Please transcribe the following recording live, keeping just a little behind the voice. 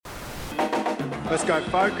Let's go.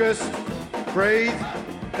 Focus. Breathe.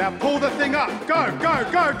 Now pull the thing up. Go, go,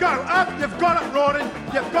 go, go. Up. You've got it, Rawdon.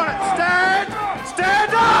 You've got it. Stand.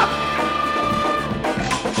 Stand up.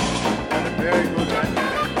 Very good, mate.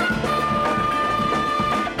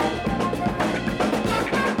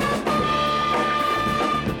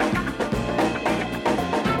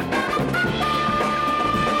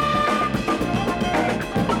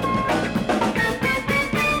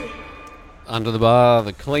 Under the Bar,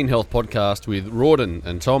 the Clean Health Podcast with Rawdon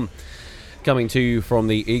and Tom, coming to you from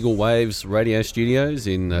the Eagle Waves radio studios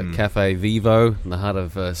in Cafe Vivo in the heart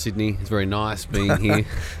of Sydney. It's very nice being here.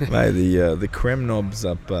 Mate, the creme knob's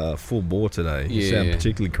up full bore today. You sound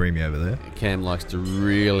particularly creamy over there. Cam likes to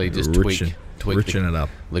really just tweak it up.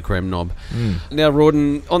 The creme knob. Now,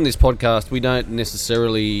 Rawdon, on this podcast, we don't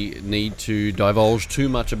necessarily need to divulge too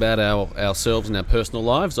much about ourselves and our personal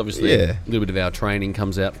lives. Obviously, a little bit of our training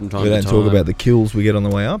comes out from time to time. We don't talk about the kills we get on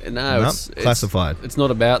the way up? No, it's classified. It's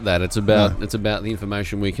not about that. It's about the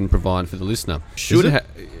information we can provide for the listener.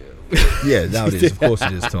 Yeah, no, it is. Of course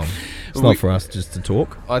it is, Tom. It's not for us just to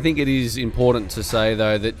talk. I think it is important to say,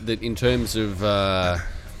 though, that in terms of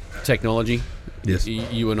technology, yes,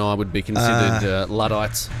 you and I would be considered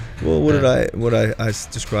Luddites. Well, what I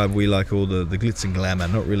describe, we like all the glitz and glamour,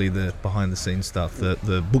 not really the behind the scenes stuff,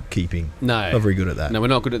 the bookkeeping. No, not very good at that. No, we're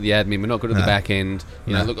not good at the admin. We're not good at the back end.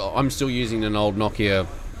 You know, look, I'm still using an old Nokia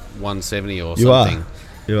 170 or something.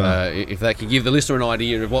 You are. If that can give the listener an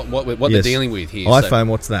idea of what they're dealing with here. iPhone,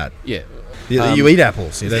 what's that? Yeah. You eat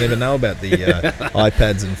apples. You don't even know about the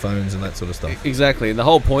iPads and phones and that sort of stuff. Exactly. And the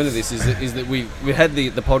whole point of this is that we had the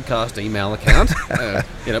podcast email account,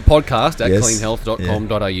 podcast at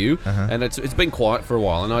cleanhealth.com.au, and it's been quiet for a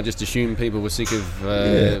while, and I just assumed people were sick of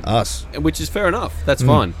us, which is fair enough. That's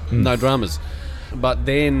fine. No dramas. But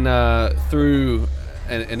then through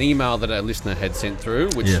an email that a listener had sent through,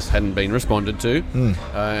 which hadn't been responded to,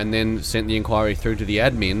 and then sent the inquiry through to the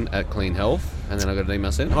admin at Clean Health, and then I got an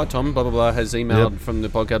email saying, "Hi Tom, blah blah blah has emailed from the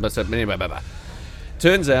podcast." I said, blah, blah, blah.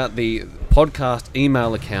 Turns out the podcast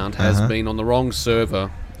email account has been on the wrong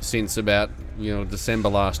server since about December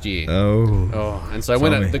last year. And so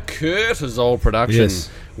when the Curtis production,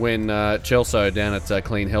 when Chelsea down at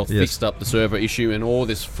Clean Health fixed up the server issue and all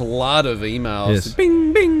this flood of emails,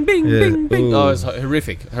 bing, bing, bing, bing, bing. Oh, it was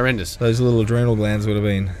horrific, horrendous. Those little adrenal glands would have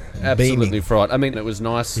been absolutely fried. I mean, it was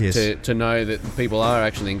nice to know that people are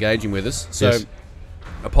actually engaging with us. So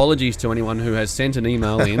apologies to anyone who has sent an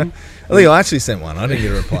email in. I think I actually sent one. I didn't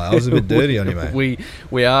get a reply. I was a bit dirty on you, mate.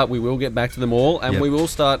 We will get back to them all, and we will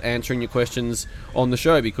start answering your questions on the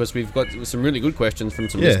show, because we've got some really good questions from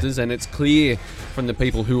some listeners, and it's clear from the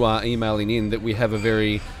people who are emailing in that we have a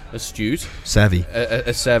very astute, savvy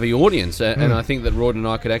audience, and I think that Rod and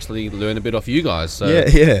I could actually learn a bit off you guys. So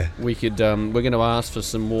we could. We're going to ask for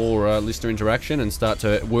some more listener interaction and start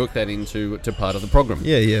to work that into part of the program.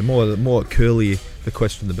 More curly the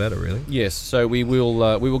question, the better, really. Yes. So we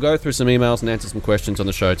will go through some emails and answer some questions on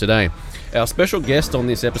the show today. Our special guest on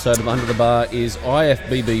this episode of Under the Bar is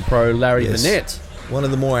IFBB pro Larry Burnett. One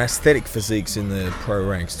of the more aesthetic physiques in the pro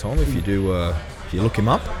ranks, Tom. If you look him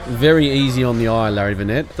up. Very easy on the eye, Larry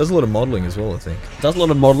Burnett. Does a lot of modelling as well, I think. Does a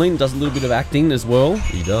lot of modelling, does a little bit of acting as well.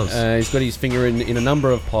 He does. He's got his finger in a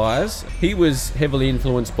number of pies. He was heavily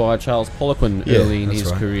influenced by Charles Poliquin early in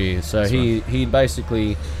his career. So he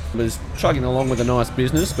basically was chugging along with a nice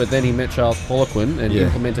business, but then he met Charles Poliquin and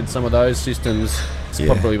implemented some of those systems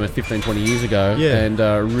probably 15, 20 years ago, and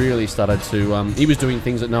really started to... he was doing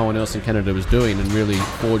things that no one else in Canada was doing, and really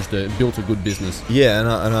built a good business. Yeah,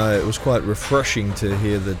 and it was quite refreshing to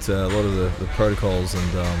hear that a lot of the protocols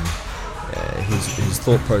and his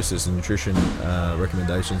thought process and nutrition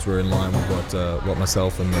recommendations were in line with what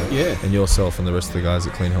myself and yourself and the rest of the guys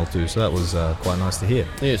at Clean Health do. So that was quite nice to hear.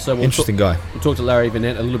 Yeah, so interesting guy. We'll talk to Larry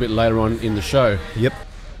Burnett a little bit later on in the show. Yep.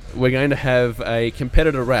 We're going to have a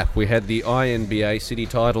competitor wrap. We had the INBA City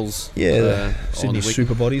Titles. Sydney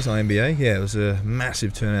Super Bodies, INBA. Yeah, it was a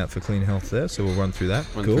massive turnout for Clean Health there, so we'll run through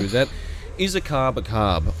that. Is a carb a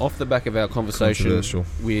carb? Off the back of our conversation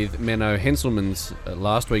with Menno Henselmans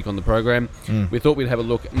last week on the program, we thought we'd have a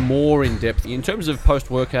look more in depth in terms of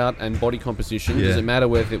post-workout and body composition. Does it matter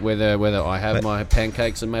whether I have my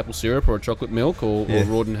pancakes and maple syrup or a chocolate milk, or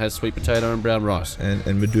Rawdon has sweet potato and brown rice?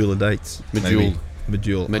 And Medulla dates.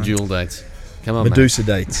 Medjool dates. Come on, Medusa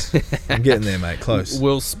dates. I'm getting there, mate. Close.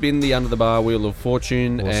 We'll spin the Under the Bar Wheel of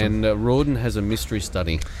Fortune, and Rawdon has a mystery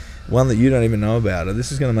study. One that you don't even know about.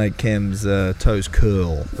 This is going to make Cam's toes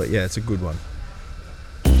curl. But yeah, it's a good one.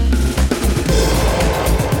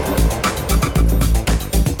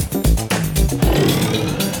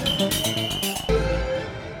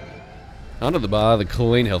 Under the Bar, the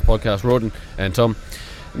Clean Health Podcast. Rawdon and Tom.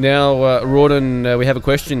 Now, Rawdon, we have a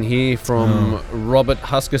question here from Robert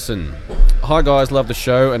Huskerson. Hi guys, love the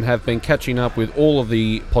show and have been catching up with all of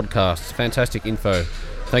the podcasts. Fantastic info.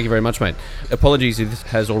 Thank you very much, mate. Apologies if this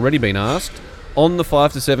has already been asked. On the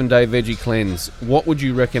 5 to 7 day veggie cleanse, what would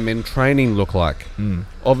you recommend training look like?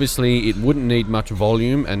 Obviously, it wouldn't need much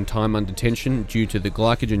volume and time under tension due to the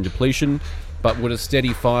glycogen depletion, but would a steady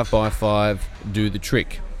 5x5 do the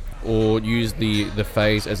trick? Or use the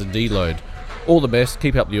phase as a deload? All the best.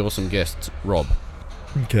 Keep up the awesome guests, Rob.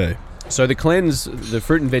 Okay. So the cleanse, the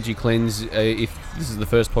fruit and veggie cleanse, if this is the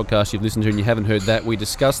first podcast you've listened to and you haven't heard that, we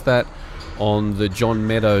discussed that on the John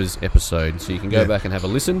Meadows episode. So you can go back and have a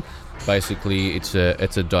listen. Basically, it's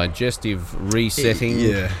a digestive resetting.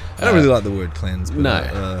 Yeah. I don't really like the word cleanse.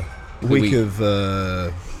 But week of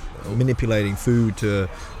manipulating food to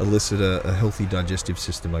elicit a healthy digestive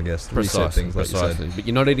system, I guess. Reset things, like you said. But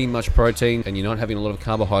you're not eating much protein and you're not having a lot of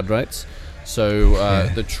carbohydrates. So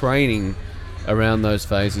the training around those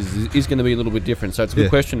phases is going to be a little bit different. So it's a good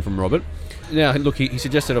question from Robert. Now, look, he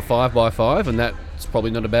suggested a 5x5, and that's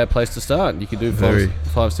probably not a bad place to start. You could do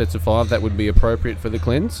five sets of 5. That would be appropriate for the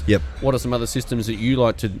cleanse. Yep. What are some other systems that you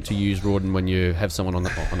like to use, Rawdon, when you have someone on a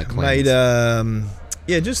cleanse?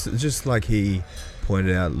 Mate, just like he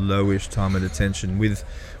pointed out, lowish time and attention with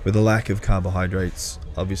a lack of carbohydrates.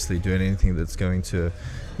 Obviously, doing anything that's going to,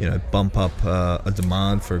 bump up a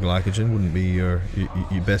demand for glycogen wouldn't be your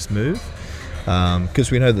best move,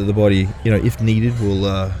 because we know that the body, if needed,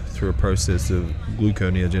 will through a process of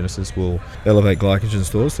gluconeogenesis will elevate glycogen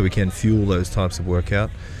stores, so we can fuel those types of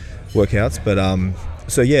workouts.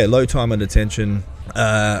 But low time and attention.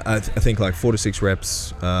 I think like 4 to 6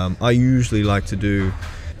 reps. I usually like to do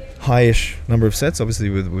high-ish number of sets.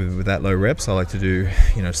 Obviously, with that low reps, I like to do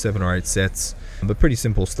 7 or 8 sets. But pretty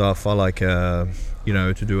simple stuff. I like to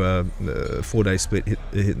do a 4-day split,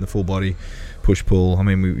 hitting the full body, push-pull. I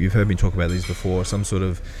mean, you've heard me talk about these before. Some sort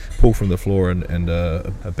of pull from the floor and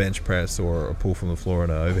a bench press, or a pull from the floor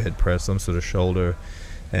and an overhead press, some sort of shoulder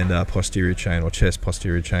and posterior chain, or chest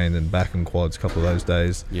posterior chain, then back and quads, a couple of those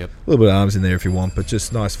days. Yep. A little bit of arms in there if you want, but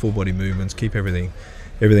just nice full body movements. Keep everything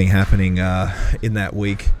happening in that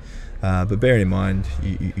week. But bearing in mind,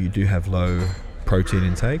 you do have low protein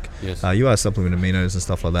intake. Yes. You are supplementing aminos and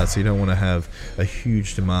stuff like that, so you don't want to have a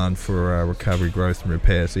huge demand for recovery, growth and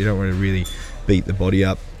repair, so you don't want to really beat the body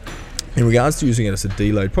up. In regards to using it as a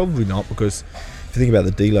deload, probably not, because if you think about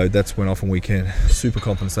the deload, that's when often we can super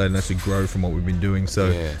compensate and actually grow from what we've been doing. So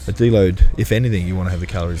a deload, if anything, you want to have the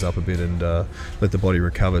calories up a bit and let the body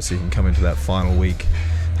recover, so you can come into that final week,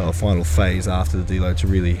 final phase after the deload to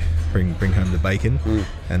really bring home the bacon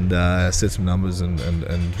and set some numbers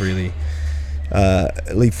and really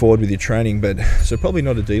leap forward with your training. But so probably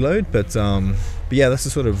not a deload, but yeah, that's the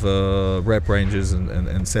sort of rep ranges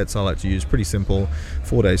and sets I like to use. Pretty simple,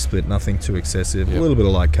 4-day split, nothing too excessive. A little bit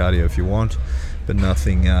of light cardio if you want, but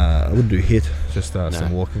nothing. I wouldn't do HIIT, just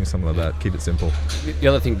some walking, something like that. Keep it simple. The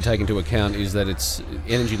other thing to take into account is that its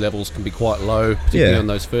energy levels can be quite low, particularly on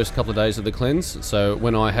those first couple of days of the cleanse. So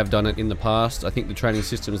when I have done it in the past, I think the training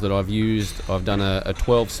systems that I've used, I've done a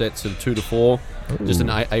 12 sets of 2 to 4. Ooh. Just an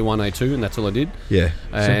A1, A2, and that's all I did. Yeah.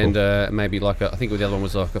 And maybe I think the other one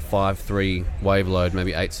was like a 5-3 wave load,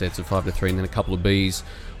 maybe 8 sets of 5 to 3, and then a couple of Bs.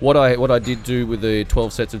 What I did do with the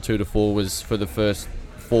 12 sets of 2 to 4 was for the first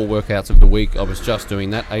 4 workouts of the week, I was just doing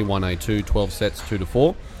that, A1, A2, 12 sets, 2 to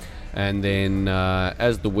 4. And then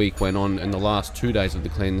as the week went on, in the last 2 days of the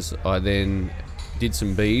cleanse, I then did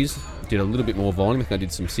some Bs, did a little bit more volume. I think I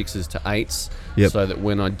did some 6s to 8s, so that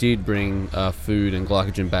when I did bring food and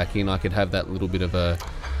glycogen back in, I could have that little bit of a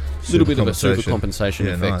super compensation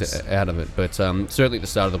effect out of it. But certainly at the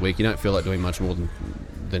start of the week, you don't feel like doing much more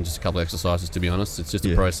than just a couple of exercises, to be honest. It's just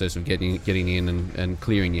a process of getting in and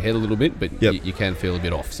clearing your head a little bit, but you can feel a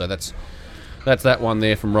bit off. So that's that one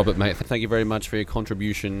there from Robert, mate. Thank you very much for your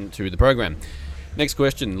contribution to the program. Next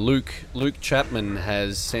question, Luke Chapman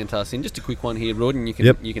has sent us in just a quick one here. Rawdon,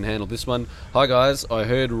 you can handle this one. Hi guys, I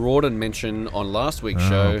heard Rawdon mention on last week's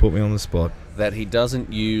show, put me on the spot, that he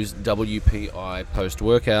doesn't use WPI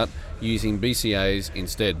post-workout, using BCAAs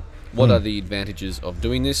instead. What are the advantages of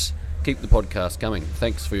doing this? Keep the podcast coming.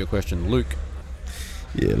 Thanks for your question, Luke.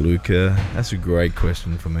 Yeah, Luke, that's a great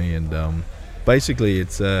question for me, and basically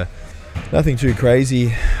it's nothing too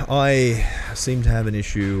crazy. I seem to have an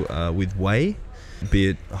issue with whey, be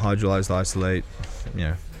it hydrolyzed isolate,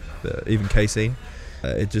 even casein.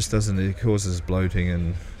 It just doesn't. It causes bloating,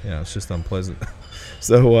 and it's just unpleasant.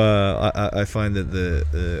 So I find that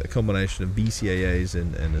the combination of BCAAs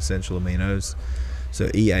and essential aminos, so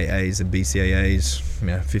EAAs and BCAAs,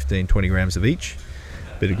 15-20 grams of each,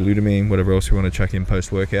 bit of glutamine, whatever else you want to chuck in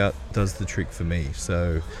post-workout, does the trick for me.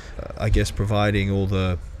 So I guess providing all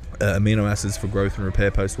the amino acids for growth and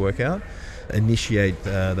repair post-workout, initiate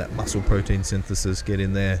that muscle protein synthesis, get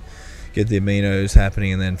in there, get the aminos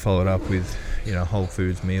happening, and then follow it up with whole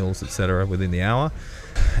foods, meals, etc. within the hour,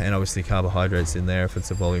 and obviously carbohydrates in there if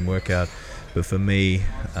it's a volume workout. But for me,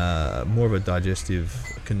 more of a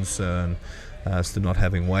digestive concern as to not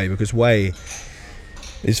having whey, because whey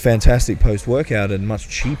is fantastic post-workout and much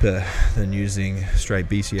cheaper than using straight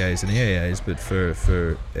BCAAs and EAAs. But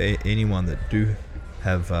for anyone that do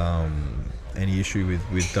have any issue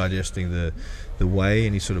with digesting the whey,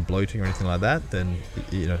 any sort of bloating or anything like that, then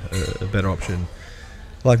a better option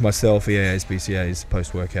like myself, EAAs, BCAAs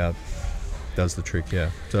post-workout does the trick.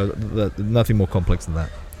 So nothing more complex than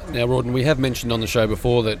that. Now, Rawdon, we have mentioned on the show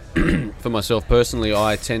before that for myself personally,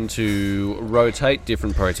 I tend to rotate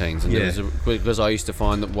different proteins, and because I used to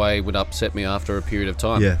find that whey would upset me after a period of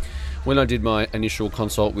time. When I did my initial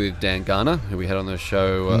consult with Dan Garner, who we had on the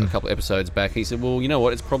show a couple of episodes back, he said, well, you know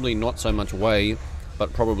what, it's probably not so much whey,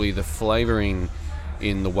 but probably the flavouring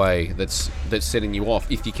in the whey that's setting you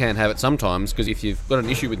off, if you can have it sometimes, because if you've got an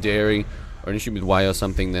issue with dairy or an issue with whey or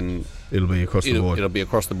something, then it'll be across the board. It'll be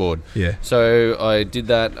across the board. Yeah. So I did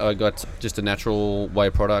that. I got just a natural whey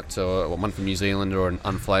product, or one from New Zealand, or an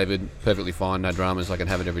unflavoured, perfectly fine, no dramas. I can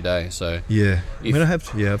have it every day. So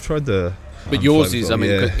I've tried the. But yours is,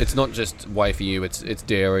 it's not just whey for you. It's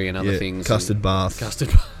dairy and other things. Custard bath.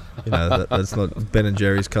 That's not Ben and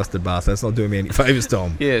Jerry's custard bath. That's not doing me any favours,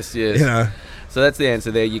 Tom. Yes. So that's the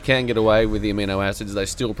answer there. You can get away with the amino acids. They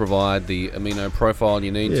still provide the amino profile you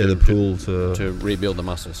need to rebuild the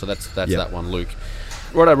muscle. So that's that one, Luke.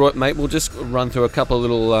 Righto, mate. We'll just run through a couple of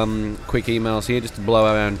little quick emails here just to blow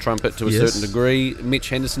our own trumpet to a certain degree. Mitch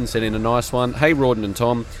Henderson sent in a nice one. Hey, Rawdon and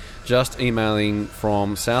Tom. Just emailing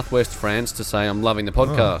from southwest France to say I'm loving the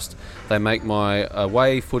podcast. They make my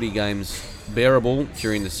away footy games bearable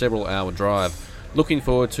during the several-hour drive. Looking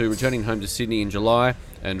forward to returning home to Sydney in July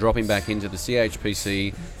and dropping back into the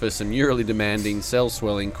CHPC for some neurally demanding,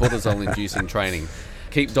 cell-swelling, cortisol-inducing training.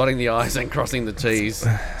 Keep dotting the I's and crossing the T's.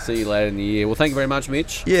 See you later in the year. Well, thank you very much,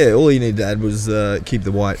 Mitch. Yeah, all you need to add was keep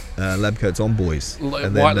the white lab coats on, boys.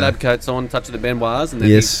 White lab coats on, touch of the Benoits, and then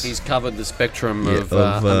he's covered the spectrum of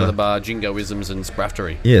under-the-bar jingoisms and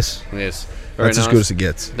spraftery. Yes. Very That's nice. as good as it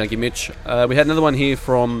gets. Thank you, Mitch. We had another one here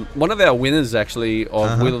from one of our winners, actually,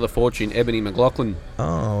 of Wheel of the Fortune, Ebony McLaughlin.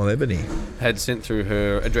 Oh, Ebony. Had sent through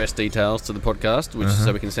her address details to the podcast, which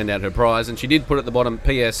so we can send out her prize. And she did put at the bottom,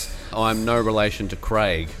 P.S., I'm no relation to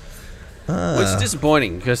Craig. Which is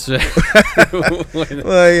disappointing, because... I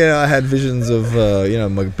had visions of,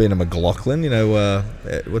 being a McLaughlin.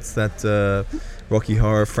 What's that... Rocky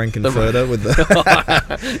Horror Frankenfurter with the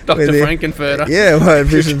Dr. Frankenfurter. Yeah, I had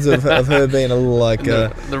visions of her being a little like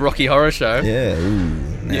the Rocky Horror Show. Yeah,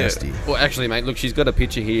 nasty. Yeah. Well, actually, mate, look, she's got a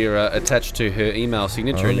picture here attached to her email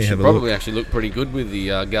signature, and she probably actually look pretty good with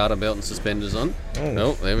the garter belt and suspenders on.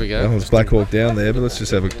 Oh, there we go. That was Black Hawk down there, but let's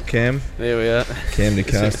just have a cam. There we are. Cam to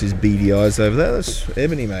cast his beady eyes over there. That's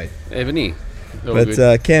Ebony, mate. Ebony.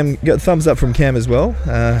 But Cam, got a thumbs up from Cam as well.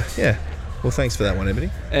 Yeah. Well, thanks for that one, Ebony.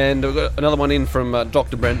 And we've got another one in from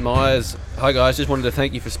Dr. Brent Myers. Hi, guys. Just wanted to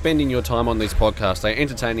thank you for spending your time on these podcasts. They're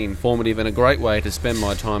entertaining, informative, and a great way to spend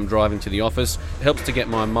my time driving to the office. It helps to get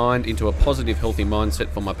my mind into a positive, healthy mindset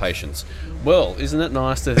for my patients. Well, isn't it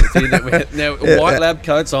nice to see that we have now white lab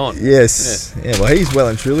coats on? Yes. Yeah, well, he's well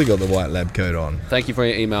and truly got the white lab coat on. Thank you for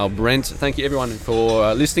your email, Brent. Thank you, everyone,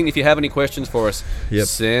 for listening. If you have any questions for us,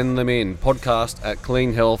 send them in.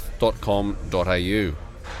 podcast@cleanhealth.com.au.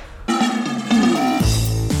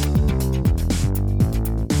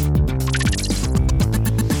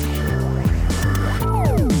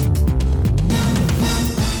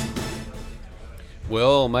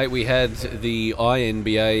 Well, mate, we had the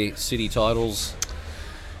INBA city titles.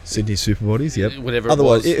 Sydney Super Bodies, yep. Whatever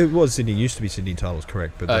Otherwise, it was Sydney. Used to be Sydney titles,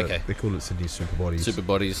 correct? But they called it Sydney Super Bodies. Super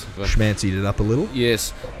Bodies. Schmancied it up a little.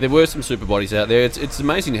 Yes, there were some Super Bodies out there. It's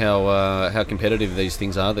amazing how competitive these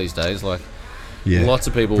things are these days. Like, lots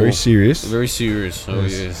of people. Very serious. Very serious. Oh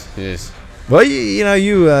yes. Well,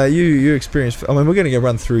 you experienced. I mean, we're going to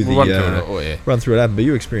run through the run through it, but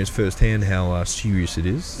you experienced firsthand how serious it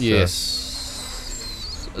is. Yes.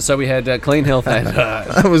 So we had Clean Health and...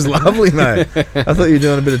 That was lovely, mate. I thought you were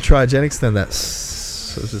doing a bit of triogenics then.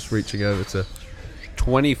 So I was just reaching over to...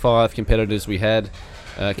 25 competitors we had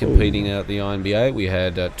competing at the INBA. We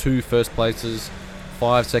had 2 first places,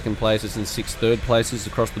 5 second places, and 6 third places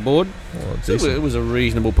across the board. So it was a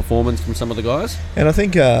reasonable performance from some of the guys. And I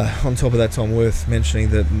think on top of that, Tom, worth mentioning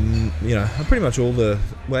that, pretty much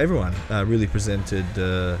everyone really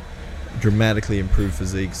presented... dramatically improved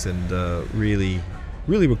physiques and really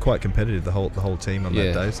were quite competitive, the whole team on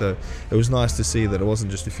that day. So it was nice to see that it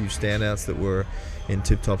wasn't just a few standouts that were in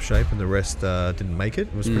tip-top shape and the rest didn't make it.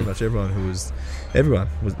 It was pretty much everyone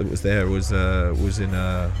that was there was in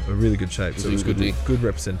a really good shape. So it was good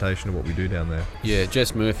representation of what we do down there. Yeah,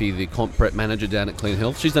 Jess Murphy, the comp prep manager down at Clean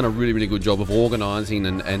Health, she's done a really, really good job of organising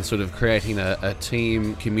and sort of creating a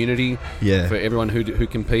team community for everyone who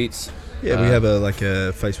competes. Yeah, we have a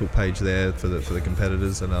Facebook page there for the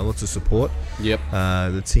competitors and lots of support. Yep.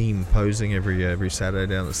 The team posing every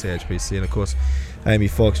Saturday down at the CHPC, and of course, Amy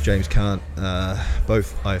Fox, James Cant,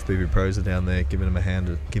 both IFBB pros are down there giving them a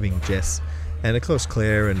hand, giving Jess, and of course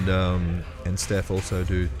Claire and Steph also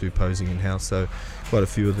do posing in house. So quite a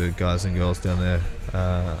few of the guys and girls down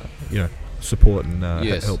there, support and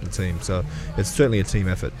help the team. So it's certainly a team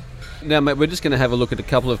effort. Now, mate, we're just going to have a look at a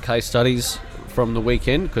couple of case studies from the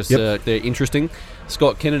weekend because they're interesting.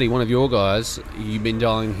 Scott Kennedy, one of your guys, you've been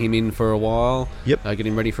dialing him in for a while,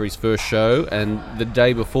 getting ready for his first show, and the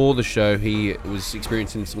day before the show he was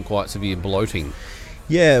experiencing some quite severe bloating.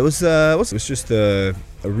 Yeah, it was just a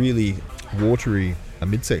really watery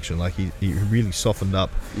midsection. Like he really softened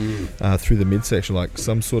up through the midsection, like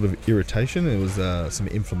some sort of irritation. There was some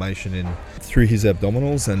inflammation through his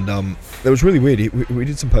abdominals, and it was really weird. We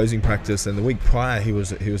did some posing practice, and the week prior he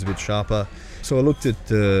was a bit sharper. So I looked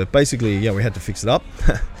at basically, we had to fix it up.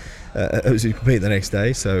 It was to compete the next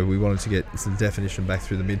day, so we wanted to get some definition back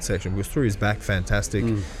through the midsection. Because through his back, fantastic.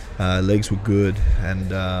 Legs were good, and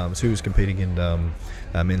so he was competing in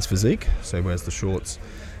men's physique, so he wears the shorts.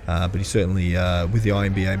 But he certainly, with the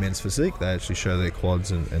INBA men's physique, they actually show their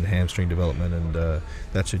quads and hamstring development, and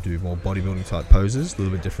they actually do more bodybuilding type poses, a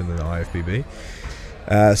little bit different than the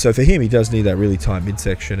IFBB. So for him, he does need that really tight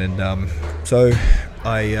midsection, and so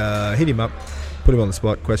I hit him up, put him on the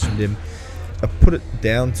spot, questioned him. I put it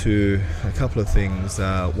down to a couple of things,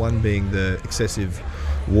 one being the excessive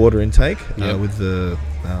water intake with the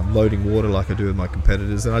loading water like I do with my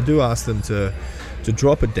competitors, and I do ask them to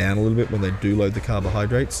drop it down a little bit when they do load the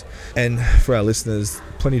carbohydrates. And for our listeners,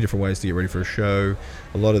 plenty of different ways to get ready for a show.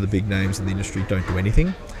 A lot of the big names in the industry don't do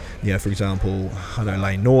anything. For example, I know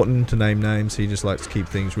Lane Norton, to name names, he just likes to keep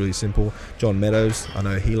things really simple. John Meadows, I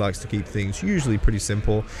know he likes to keep things usually pretty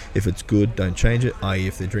simple. If it's good, don't change it, i.e.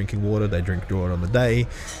 if they're drinking water, they drink water on the day.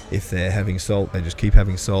 If they're having salt, they just keep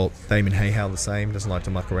having salt. Damon Hayhow the same, doesn't like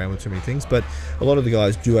to muck around with too many things, but a lot of the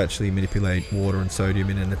guys do actually manipulate water and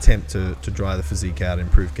sodium in an attempt to dry the physique out,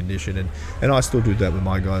 improve condition, and I still do that with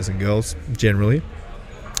my guys and girls, generally.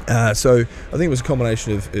 So I think it was a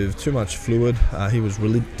combination of too much fluid. He was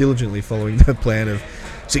really diligently following the plan of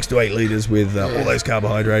 6 to 8 litres with all those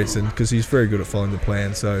carbohydrates, and because he's very good at following the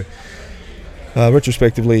plan. So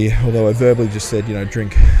retrospectively, although I verbally just said,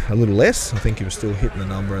 drink a little less, I think he was still hitting the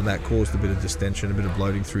number, and that caused a bit of distension, a bit of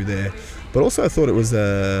bloating through there. But also I thought it was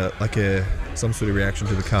some sort of reaction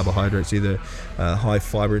to the carbohydrates, either high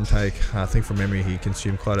fibre intake. I think from memory he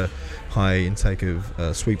consumed quite a high intake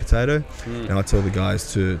of sweet potato. And I tell the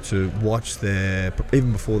guys to watch their,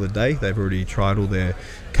 even before the day, they've already tried all their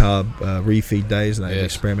carb refeed days, and they've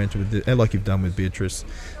experimented with it, and like you've done with Beatrice,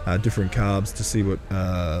 different carbs to see what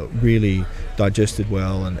really digested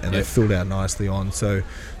well and they filled out nicely on. So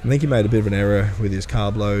I think he made a bit of an error with his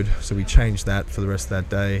carb load, so we changed that for the rest of that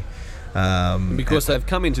day. Because they've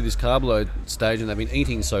come into this carb load stage and they've been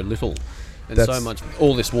eating so little and so much,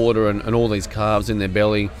 all this water and all these carbs in their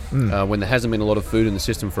belly, when there hasn't been a lot of food in the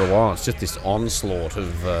system for a while. It's just this onslaught of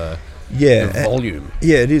volume.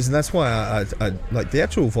 Yeah, it is, and that's why I like the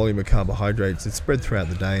actual volume of carbohydrates. It's spread throughout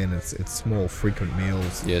the day, and it's more frequent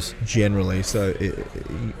meals. Generally. So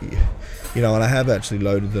and I have actually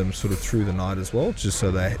loaded them sort of through the night as well, just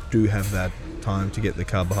so they do have that time to get the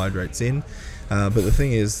carbohydrates in. But the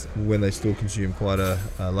thing is, when they still consume quite a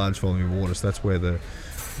large volume of water, so that's where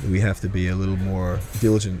we have to be a little more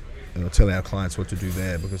diligent, telling our clients what to do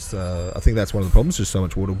there, because I think that's one of the problems, just so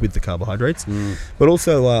much water with the carbohydrates. But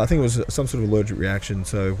also, I think it was some sort of allergic reaction,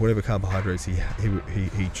 so whatever carbohydrates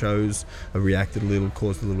he chose reacted a little,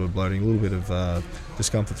 caused a little bit of bloating, a little bit of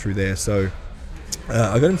discomfort through there. So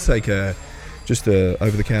I got him to take just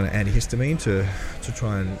over-the-counter antihistamine to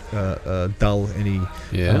try and dull any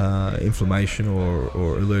inflammation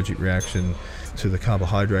or allergic reaction to the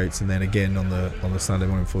carbohydrates, and then again on the Sunday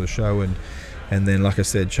morning before the show, and then, like I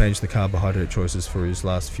said, changed the carbohydrate choices for his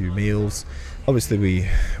last few meals. Obviously,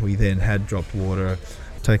 we then had dropped water,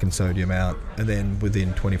 taken sodium out, and then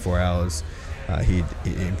within 24 hours he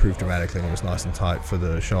improved dramatically and it was nice and tight for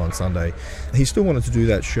the show on Sunday. He still wanted to do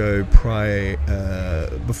that show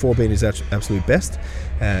before being his absolute best,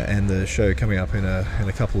 and the show coming up in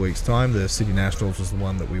a couple of weeks' time, the City Nationals, was the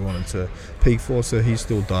one that we wanted to peak for, so he's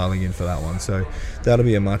still dialing in for that one. So that'll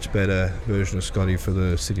be a much better version of Scotty for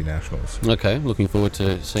the City Nationals. Okay, looking forward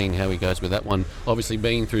to seeing how he goes with that one. Obviously,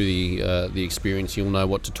 being through the experience, you'll know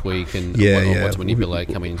what to tweak and what to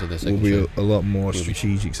manipulate coming into the second show. Will be a lot more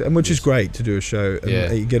strategic, which is great to do a show.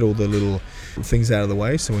 And you get all the little things out of the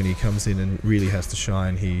way, so when he comes in and really has to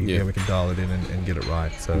shine, we can dial it in and get it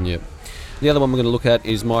right. So. Yep. The other one we're going to look at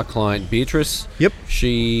is my client Beatrice. Yep.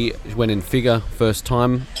 She went in figure first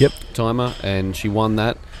timer, and she won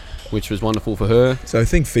that, which was wonderful for her. So I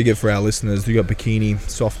think figure, for our listeners, you got bikini,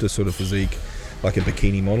 softer sort of physique, like a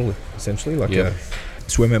bikini model, essentially, like a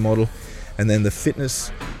swimmer model, and then the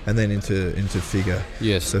fitness, and then into figure.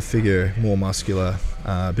 Yes. So figure, more muscular,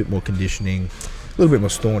 a bit more conditioning, a little bit more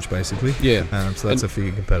staunch, basically. Yeah. So that's a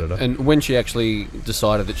figure competitor. And when she actually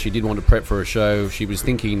decided that she did want to prep for a show, she was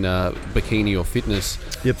thinking bikini or fitness.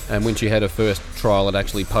 Yep. And when she had her first trial at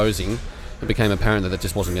actually posing, it became apparent that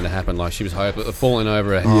just wasn't going to happen. Like, she was falling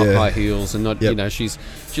over her high heels and not,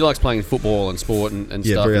 she likes playing football and sport and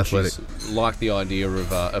stuff. Very and athletic. She's liked the idea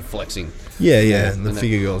of flexing. And the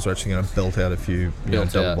figure girls are actually going to belt out a few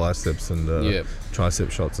double biceps and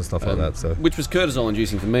tricep shots and stuff like that. So, which was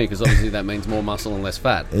cortisol-inducing for me, because obviously that means more muscle and less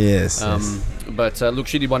fat. Yes. But look,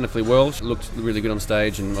 she did wonderfully well. She looked really good on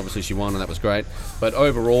stage, and obviously she won, and that was great. But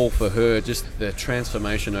overall, for her, just the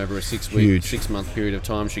transformation over a 6-month period of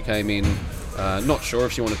time, she came in not sure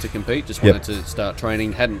if she wanted to compete, just wanted to start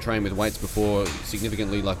training. Hadn't trained with weights before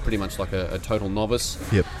significantly, like pretty much like a total novice.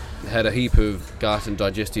 Yep. Had a heap of gut and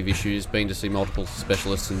digestive issues, been to see multiple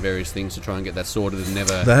specialists and various things to try and get that sorted, and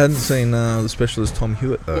never... They hadn't seen the specialist Tom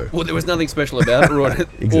Hewitt, though. Well, there was nothing special about it. Right?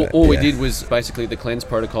 Exactly, all we did was basically the cleanse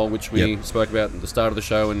protocol, which we spoke about at the start of the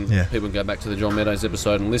show, and people can go back to the John Meadows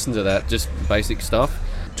episode and listen to that. Just basic stuff.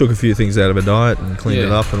 Took a few things out of her diet and cleaned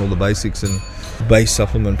it up, and all the basics and base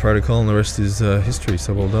supplement protocol, and the rest is history,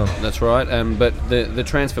 so well done. That's right. But the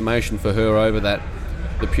transformation for her over the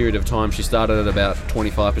period of time, she started at about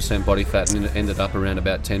 25% body fat and ended up around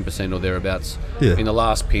about 10% or thereabouts in the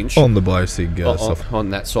last pinch. On the Biosig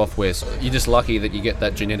on that software. So you're just lucky that you get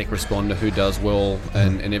that genetic responder who does well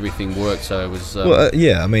and everything works. So it was... I'll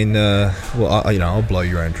blow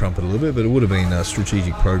your own trumpet a little bit, but it would have been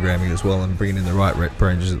strategic programming as well, and bringing in the right rep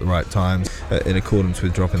ranges at the right times in accordance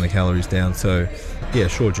with dropping the calories down. So,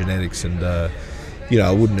 genetics and... I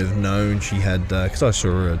wouldn't have known she had, because I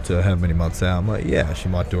saw her to how many months out. I'm like, she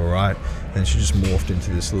might do all right. And she just morphed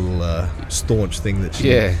into this little staunch thing that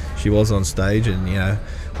she was on stage. And,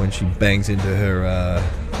 when she bangs into her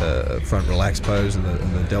front relaxed pose and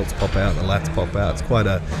the delts pop out and the lats pop out, it's quite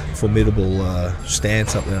a formidable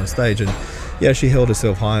stance up there on stage. And, she held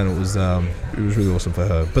herself high, and it was really awesome for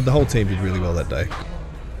her. But the whole team did really well that day.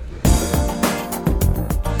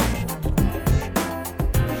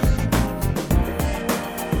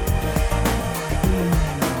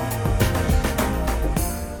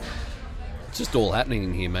 Just all happening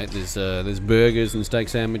in here, mate. There's burgers and steak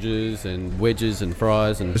sandwiches and wedges and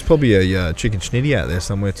fries, and there's probably a chicken schnitty out there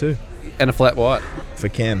somewhere too, and a flat white for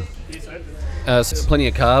Cam. Plenty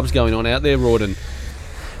of carbs going on out there, Rawdon.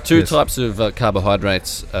 Two types of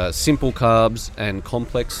carbohydrates: simple carbs and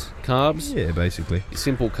complex carbs. Yeah, basically.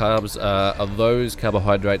 Simple carbs are those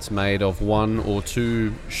carbohydrates made of 1 or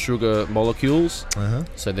 2 sugar molecules.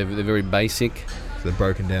 So they're very basic. They're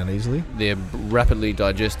broken down easily. They're rapidly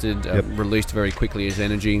digested, released very quickly as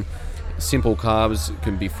energy. Simple carbs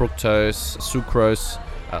can be fructose, sucrose,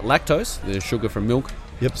 lactose, the sugar from milk.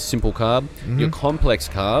 Yep. Simple carb. Your complex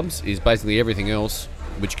carbs is basically everything else,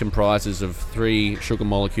 which comprises of 3 sugar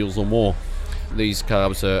molecules or more. These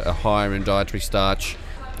carbs are higher in dietary starch,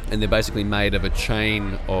 and they're basically made of a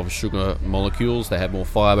chain of sugar molecules. They have more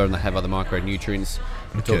fibre and they have other micronutrients.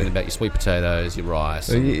 We're talking about your sweet potatoes, your rice.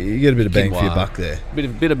 So you get a bit of bang for your buck there.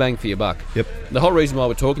 Bit of bang for your buck. Yep. The whole reason why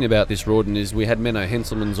we're talking about this, Rawdon, is we had Menno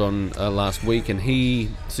Henselmans on last week, and he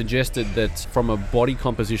suggested that from a body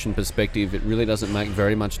composition perspective, it really doesn't make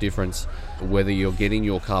very much difference whether you're getting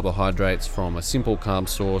your carbohydrates from a simple carb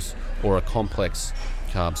source or a complex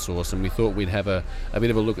carb source. And we thought we'd have a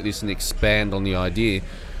bit of a look at this and expand on the idea.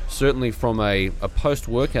 Certainly from a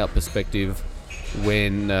post-workout perspective,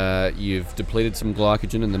 when you've depleted some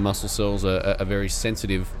glycogen and the muscle cells are very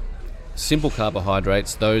sensitive, simple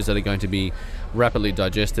carbohydrates, those that are going to be rapidly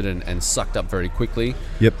digested and sucked up very quickly,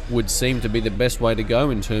 would seem to be the best way to go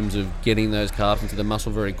in terms of getting those carbs into the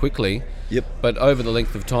muscle very quickly. But over the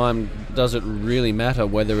length of time, does it really matter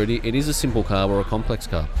whether it is a simple carb or a complex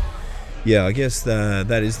carb? Yeah, I guess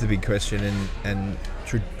that is the big question, and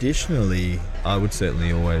traditionally, I would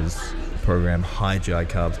certainly always program high GI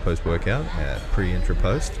carbs post-workout, pre, intra,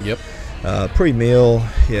 post. Yep. Pre-meal,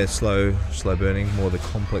 slow burning, more the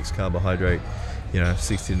complex carbohydrate,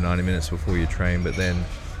 60 to 90 minutes before you train. But then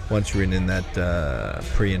once you're in that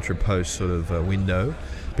pre, intra, post sort of window,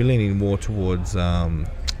 be leaning more towards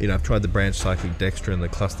I've tried the branch cyclic dextrin and the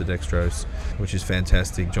cluster dextrose, which is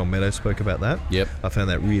fantastic. John Meadows spoke about that. Yep. I found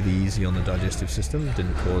that really easy on the digestive system.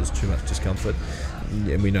 Didn't cause too much discomfort.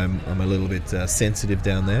 And we know I'm a little bit sensitive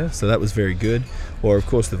down there, so that was very good. Or, of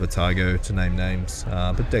course, the Vitago, to name names.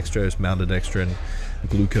 But dextrose, maltodextrin,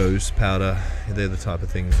 glucose powder, they're the type of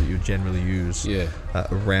things that you generally use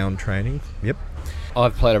around training. Yep.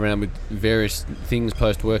 I've played around with various things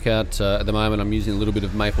post-workout. At the moment, I'm using a little bit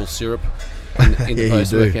of maple syrup in the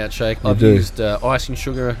post-workout shake. I've used icing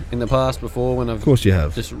sugar in the past before when I've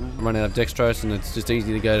just run out of dextrose, and it's just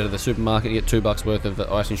easy to go to the supermarket and get $2 worth of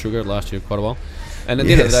icing sugar. It lasts you quite a while. And at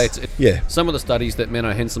the end of the day, some of the studies that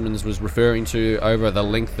Menno Henselmans was referring to over the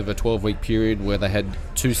length of a 12-week period where they had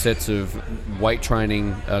 2 sets of weight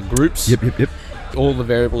training groups. Yep. All the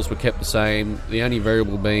variables were kept the same. The only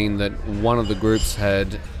variable being that one of the groups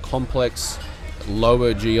had complex,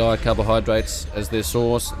 lower GI carbohydrates as their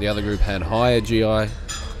source. The other group had higher GI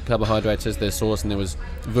carbohydrates as their source, and there was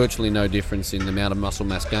virtually no difference in the amount of muscle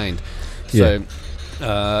mass gained. So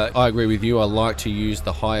I agree with you. I like to use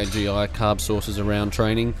the higher GI carb sources around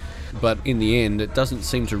training, but in the end, it doesn't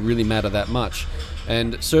seem to really matter that much.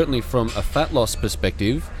 And certainly from a fat loss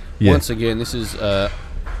perspective, once again, this is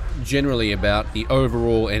generally about the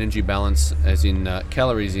overall energy balance, as in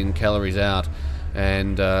calories in, calories out.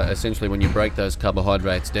 And essentially when you break those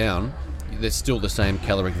carbohydrates down, there's still the same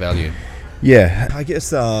caloric value. Yeah, I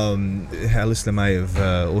guess our listener may have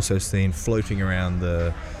also seen floating around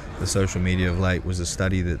the social media of late was a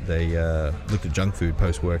study that they looked at junk food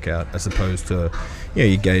post-workout as opposed to your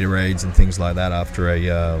Gatorades and things like that after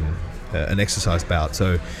an exercise bout.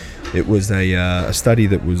 So it was a study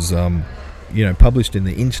that was published in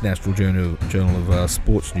the International Journal of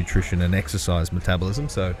Sports Nutrition and Exercise Metabolism,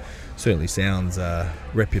 so certainly sounds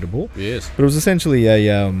reputable. Yes. But it was essentially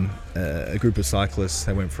a group of cyclists.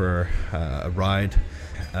 They went for a ride.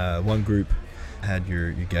 One group had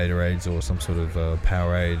your Gatorades or some sort of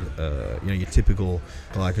Powerade, your typical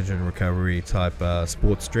glycogen recovery type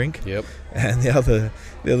sports drink. Yep. And the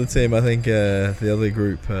other team, I think the other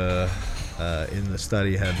group in the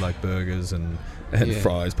study had like burgers and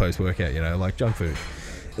fries post-workout, like junk food.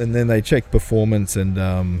 And then they checked performance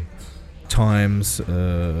and times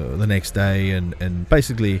the next day, and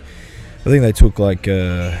basically I think they took like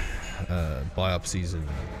biopsies and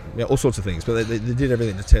all sorts of things, but they did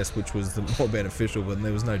everything to test which was the more beneficial, but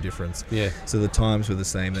there was no difference. So the times were the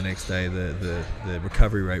same the next day, the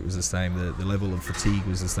recovery rate was the same, the level of fatigue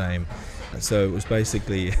was the same. So it was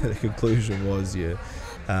basically the conclusion was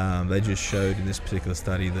they just showed in this particular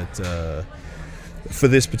study that for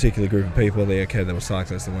this particular group of people, they were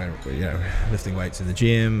cyclists, they weren't lifting weights in the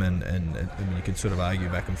gym, and you could sort of argue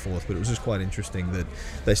back and forth, but it was just quite interesting that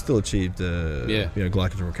they still achieved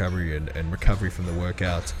glycogen recovery and recovery from the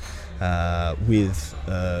workout with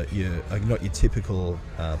not your typical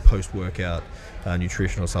post-workout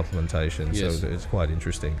nutritional supplementation. Yes. So it's quite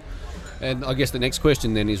interesting. And I guess the next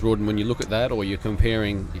question then is, Rawdon, when you look at that, or you're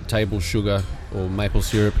comparing table sugar or maple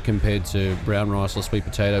syrup compared to brown rice or sweet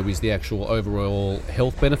potato, is the actual overall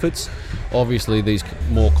health benefits. Obviously, these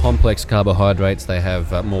more complex carbohydrates, they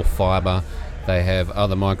have more fibre, they have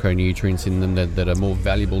other micronutrients in them that are more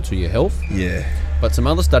valuable to your health. Yeah. But some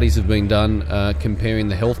other studies have been done comparing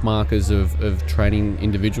the health markers of training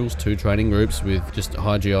individuals, 2 training groups with just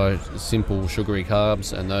high GI, simple sugary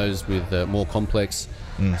carbs, and those with more complex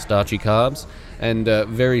starchy carbs, and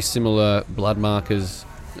very similar blood markers,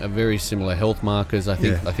 very similar health markers. I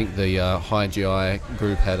think the high GI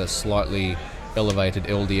group had a slightly elevated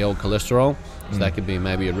LDL cholesterol, so that could be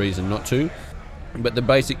maybe a reason not to. But the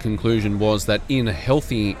basic conclusion was that in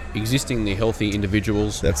healthy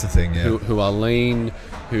individuals, that's the thing, who are lean,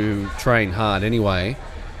 who train hard anyway,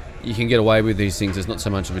 you can get away with these things. There's not so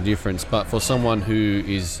much of a difference. But for someone who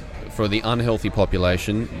is, for the unhealthy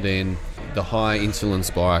population, then the high insulin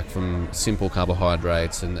spike from simple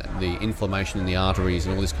carbohydrates and the inflammation in the arteries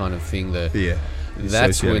and all this kind of thing,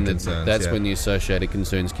 that's when the associated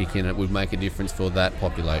concerns kick in. It would make a difference for that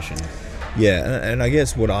population. Yeah, and I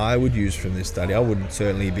guess what I would use from this study, I wouldn't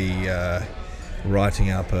certainly be writing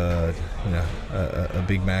up a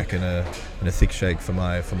Big Mac and a thick shake for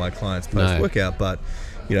my clients post workout, but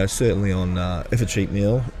certainly on if a cheat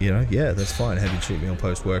meal, that's fine. Have your cheat meal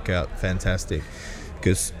post workout, fantastic,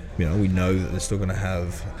 because we know that they're still going to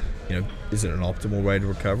have is it an optimal rate of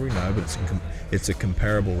recovery? No, but it's a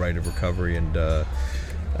comparable rate of recovery and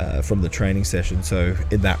from the training session. So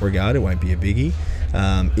in that regard, it won't be a biggie.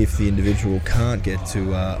 If the individual can't get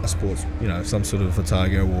to a sports, some sort of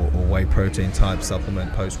Vitargo or whey protein type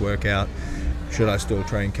supplement post-workout, should I still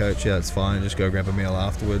train coach? Yeah, it's fine. Just go grab a meal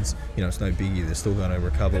afterwards. It's no biggie. They're still going to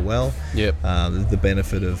recover well. Yep. The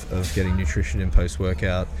benefit of getting nutrition in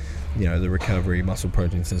post-workout, the recovery, muscle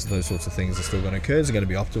protein synthesis, those sorts of things are still going to occur. Is it going to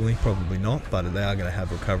be optimally? Probably not, but they are going to have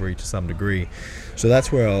recovery to some degree. So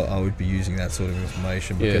that's where I would be using that sort of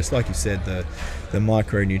information, because like you said, the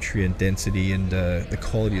micronutrient density and the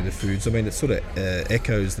quality of the foods, it sort of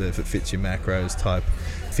echoes the if it fits your macros type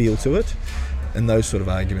feel to it. And those sort of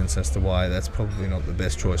arguments as to why that's probably not the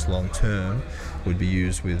best choice long term would be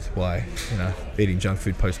used with why eating junk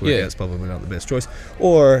food post-workout is probably not the best choice.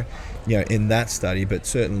 Or in that study, but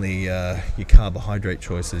certainly your carbohydrate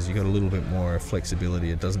choices, you got a little bit more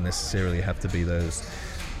flexibility. It doesn't necessarily have to be those,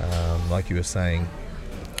 like you were saying,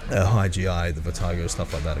 high GI, the Vitargo,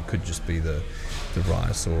 stuff like that. It could just be the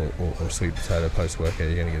rice or sweet potato post-workout.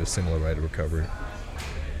 You're going to get a similar rate of recovery.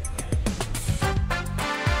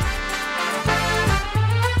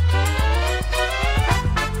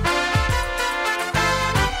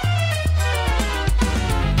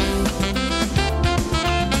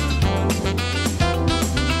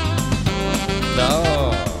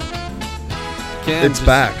 It's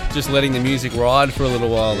back. Just letting the music ride for a little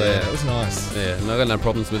while there. Yeah, it was nice. Yeah, I've got no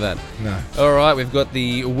problems with that. No. All right, we've got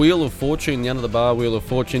the Wheel of Fortune, the Under the Bar Wheel of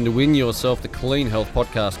Fortune, to win yourself the Clean Health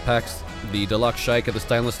Podcast packs, the deluxe shaker, the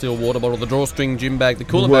stainless steel water bottle, the drawstring gym bag, the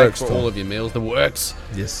cooler bag for all of your meals, the works.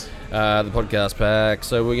 Yes. The podcast pack.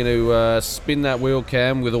 So we're going to spin that wheel,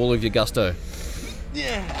 Cam, with all of your gusto.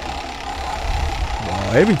 Yeah.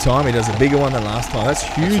 Wow, every time he does a bigger one than last time. That's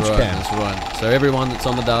huge, Cam. That's right. So everyone that's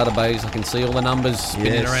on the database, I can see all the numbers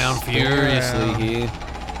spinning around furiously here.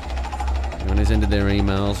 Everyone who's entered their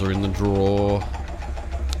emails are in the draw.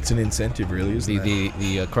 It's an incentive, really, isn't it?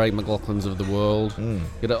 The Craig McLaughlins of the world.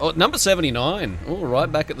 Number 79. Oh,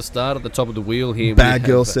 right back at the start, at the top of the wheel here. Bad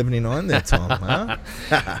girl 79 there, Tom. Huh?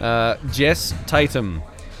 Jess Tatum.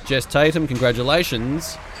 Jess Tatum,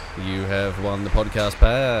 congratulations. You have won the podcast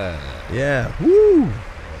pack. Yeah. Woo!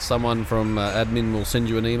 Someone from admin will send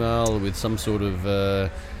you an email with some sort of... our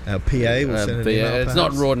PA will send an email. It's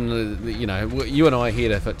not Rawdon, you and I are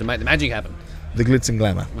here to make the magic happen. The glitz and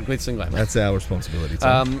glamour. The glitz and glamour. That's our responsibility,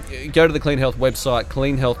 Tom. Go to the Clean Health website,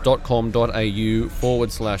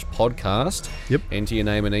 cleanhealth.com.au/podcast. Yep. Enter your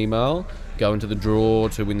name and email. Go into the draw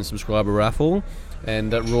to win the subscriber raffle.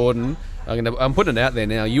 And Rawdon, I'm putting it out there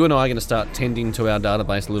now. You and I are going to start tending to our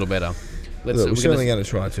database a little better. We're certainly going to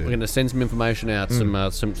try to. We're going to send some information out,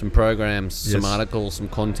 some programs, some articles, some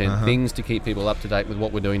content, things to keep people up to date with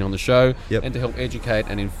what we're doing on the show, and to help educate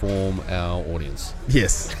and inform our audience.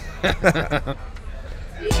 Yes.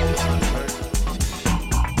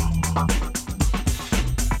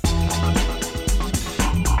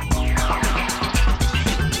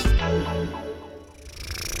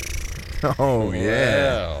 Oh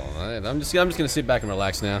yeah. Well, I'm just going to sit back and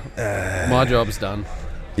relax now. My job's done.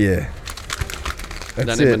 Yeah. Don't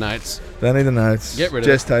need the notes. Don't need the notes. Get rid of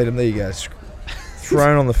Jess Tatum, there you go.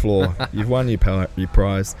 Thrown on the floor. You've won your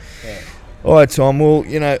prize. Yeah. All right, Tom. Well,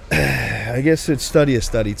 I guess it's study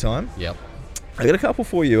time. Yep. I got a couple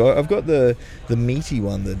for you. I've got the meaty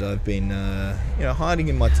one that I've been hiding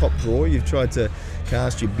in my top drawer. You've tried to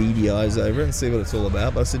cast your beady eyes over it and see what it's all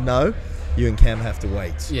about, but I said no. You and Cam have to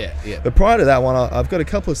wait. Yeah. But prior to that one, I've got a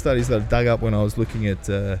couple of studies that I dug up when I was looking at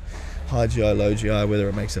high GI, low GI, whether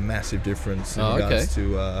it makes a massive difference in regards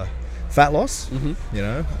to fat loss.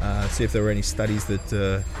 Mm-hmm. See if there were any studies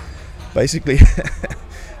that basically,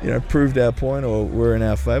 proved our point or were in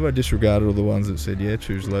our favour. I disregarded all the ones that said,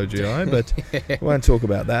 choose low GI, but we won't talk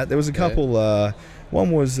about that. There was a couple.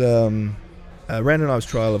 One was a randomised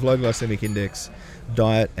trial of low glycemic index,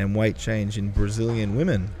 diet and weight change in Brazilian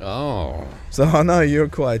women. Oh. So I know you're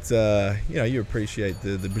quite, you appreciate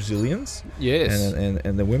the Brazilians. Yes.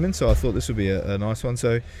 And the women, so I thought this would be a nice one.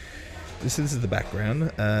 So this is the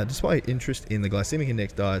background. Despite interest in the glycemic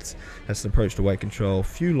index diets as an approach to weight control,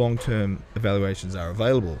 few long-term evaluations are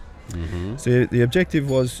available. Mm-hmm. So the objective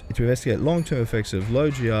was to investigate long-term effects of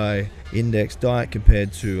low GI index diet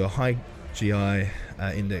compared to a high GI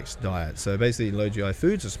index diet. So basically low GI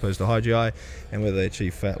foods as opposed to high GI, and whether they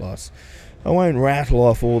achieve fat loss. I won't rattle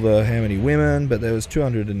off all how many women, but there was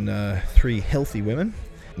 203 healthy women.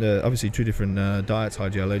 Obviously two different diets, high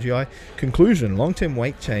GI, low GI. Conclusion, long-term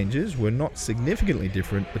weight changes were not significantly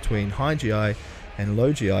different between high GI and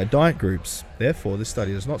low GI diet groups. Therefore, this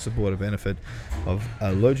study does not support a benefit of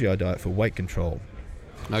a low GI diet for weight control.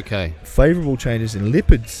 Okay. Favourable changes in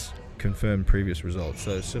lipids confirmed previous results.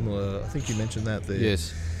 So similar, I think you mentioned that.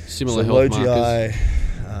 Yes. Similar so health low markers. GI,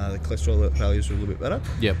 the cholesterol values are a little bit better.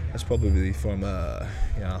 Yep. That's probably from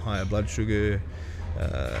higher blood sugar,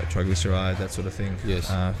 triglyceride, that sort of thing. Yes.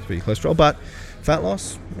 For your cholesterol. But fat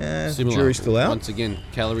loss, jury's still out. Once again,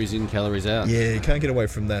 calories in, calories out. Yeah, you can't get away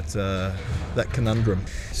from that conundrum.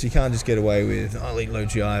 So you can't just get away with, I'll eat low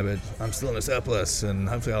GI, but I'm still in a surplus, and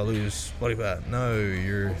hopefully I'll lose body fat. No,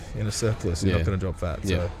 you're in a surplus. You're not going to drop fat.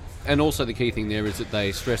 Yeah. So. And also the key thing there is that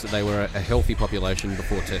they stress that they were a healthy population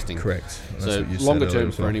before testing. Correct. So longer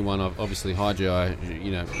term for anyone, obviously high GI,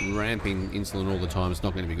 ramping insulin all the time, it's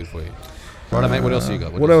not going to be good for you. Right, mate, what else have you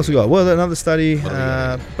got? What else have you got? Well, another study,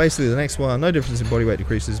 basically the next one, no difference in body weight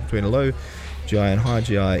decreases between a low GI and high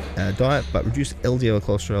GI diet, but reduced LDL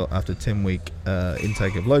cholesterol after 10-week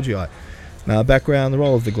intake of low GI. Now, background, the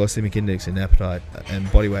role of the glycemic index in appetite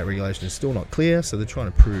and body weight regulation is still not clear, so they're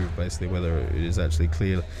trying to prove basically whether it is actually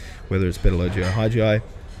clear whether it's better low GI or high GI.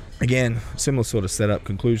 Again, similar sort of setup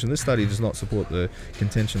conclusion. This study does not support the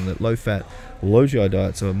contention that low-fat, low GI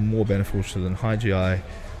diets are more beneficial than high GI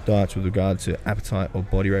diets with regard to appetite or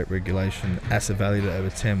body weight regulation as evaluated over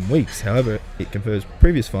 10 weeks. However, it confirms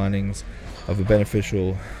previous findings of a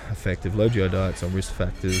beneficial effect of low GI diets on risk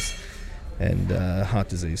factors and heart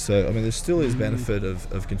disease. So, I mean, there still is benefit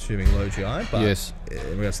of consuming low GI, but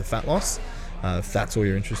in regards to fat loss, if that's all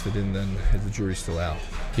you're interested in, then the jury's still out.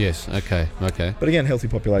 Yes, okay. But again, healthy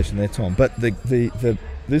population there, Tom. But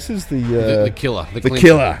this is the killer. The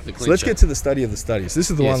killer. So let's get to the study of the studies. This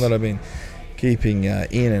is the one that I've been keeping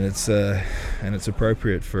in, and it's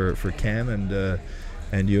appropriate for Cam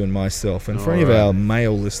and you and myself, and for any of our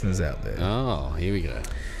male listeners out there. Oh, here we go.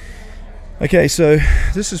 Okay, so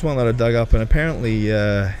this is one that I dug up, and apparently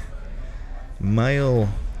male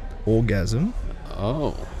orgasm.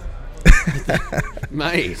 Oh.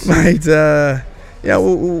 Mate.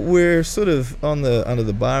 We're sort of under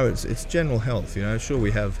the bar. It's general health,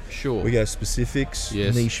 Sure, we got specifics,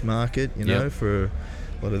 niche market, for a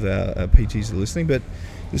lot of our PTs that are listening, but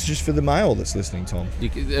this is just for the male that's listening, Tom.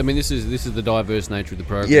 This is the diverse nature of the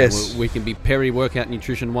program. Yes. We can be peri-workout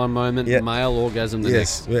nutrition one moment, male orgasm the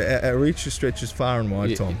next. Yes, our reach stretches far and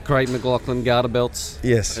wide, Tom. Craig McLaughlin, garter belts.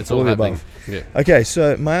 Yes, it's all happening. Above. Yeah. Okay,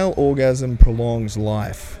 so male orgasm prolongs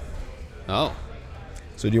life. Oh.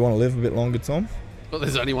 So do you want to live a bit longer, Tom? Well,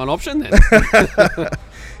 there's only one option then.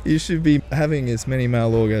 You should be having as many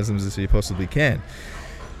male orgasms as you possibly can.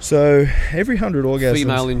 So every 100 orgasms...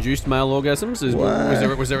 Female-induced male orgasms?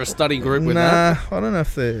 Was there a study group with that? Nah, I don't know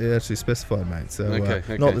if they actually specified, mate. So not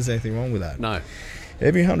that there's anything wrong with that. No.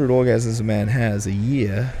 Every 100 orgasms a man has a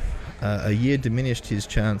year diminished his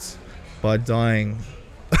chance by dying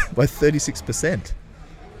by 36%.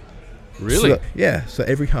 Really? So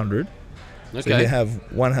every 100... Okay. So you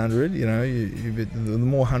have 100, the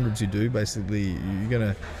more hundreds you do, basically, you're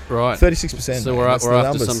going to... Right. 36%. So we're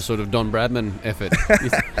after some sort of Don Bradman effort.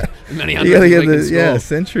 Many hundreds you got to get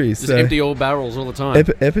centuries. Just empty all barrels all the time.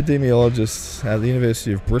 Epidemiologists at the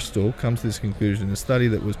University of Bristol come to this conclusion in a study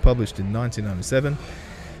that was published in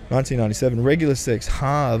 1997. Regular sex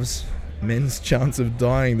halves men's chance of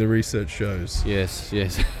dying, the research shows. Yes.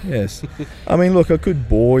 I mean, look, I could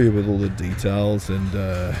bore you with all the details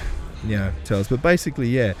and... tells. But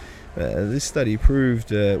basically, this study proved,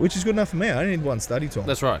 which is good enough for me. I only need one study, Tom.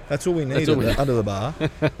 That's right. That's all we need under the bar.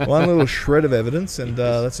 One little shred of evidence, and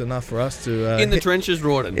that's enough for us to... in the trenches,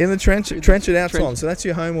 Rawdon. In the trench it out, Tom. So that's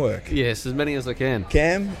your homework. Yes, as many as I can.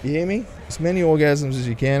 Cam, you hear me? As many orgasms as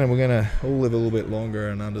you can, and we're going to all live a little bit longer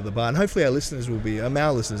and under the bar. And hopefully our listeners will be, our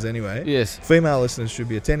male listeners anyway. Yes. Female listeners should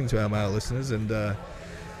be attending to our male listeners and,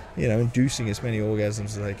 inducing as many orgasms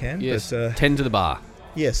as they can. Yes, but, tend to the bar.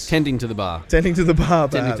 Yes. Tending to the bar. Tending to the bar,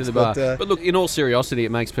 But look, in all seriously,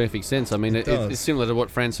 it makes perfect sense. I mean, it's similar to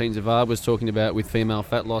what Francine Zavard was talking about with female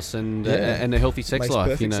fat loss and a healthy sex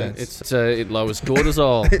life. Sense. It lowers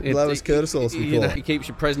cortisol. It lowers cortisol. It keeps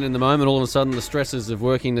you present in the moment. All of a sudden, the stresses of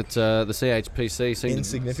working at the CHPC seem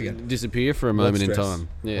to disappear for a moment in time.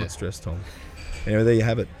 Yeah. What stress, Tom? Anyway, there you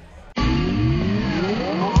have it.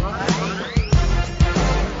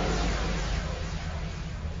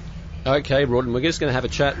 Okay, Rawdon, we're just going to have a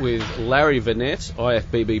chat with Larry Vanette,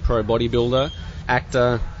 IFBB pro bodybuilder,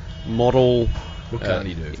 actor, model, what can't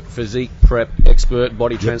he do? Physique prep expert,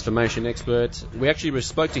 body transformation expert. We actually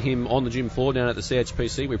spoke to him on the gym floor down at the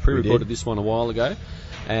CHPC. We pre-recorded this one a while ago.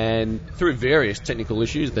 And through various technical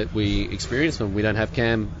issues that we experienced, and we don't have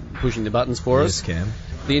Cam pushing the buttons for us. Yes, Cam.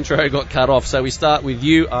 The intro got cut off. So we start with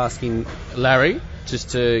you asking Larry just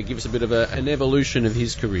to give us a bit of an evolution of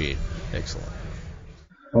his career. Excellent.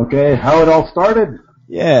 Okay, how it all started?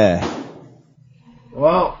 Yeah.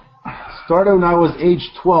 Well, started when I was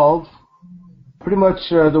age 12. Pretty much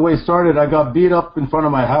the way it started, I got beat up in front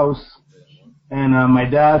of my house, and my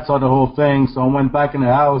dad saw the whole thing, so I went back in the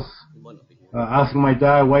house asking my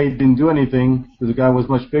dad why he didn't do anything, because the guy was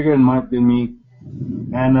much bigger than me,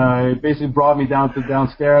 and he basically brought me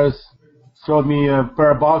downstairs, showed me a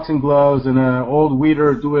pair of boxing gloves and an old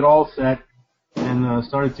Weeder do-it-all set, and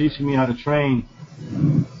started teaching me how to train.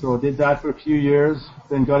 So I did that for a few years,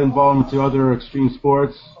 then got involved into other extreme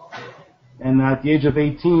sports. And at the age of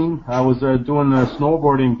 18, I was doing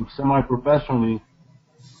snowboarding semi-professionally.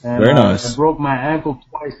 And very nice. I broke my ankle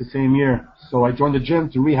twice the same year. So I joined the gym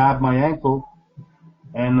to rehab my ankle.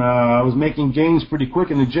 And I was making gains pretty quick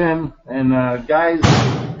in the gym. And guys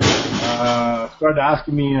started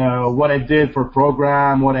asking me what I did for a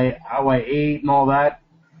program, how I ate and all that.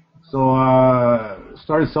 So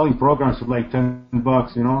started selling programs for like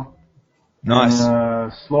 $10, you know. Nice.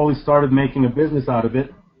 And slowly started making a business out of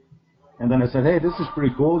it. And then I said, hey, this is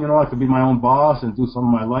pretty cool. You know, I could be my own boss and do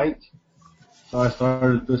something I like. So I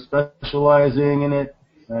started specializing in it.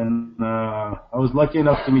 And I was lucky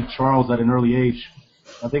enough to meet Charles at an early age.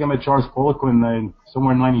 I think I met Charles Poliquin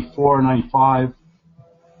somewhere in 94, 95.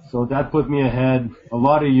 So that put me ahead a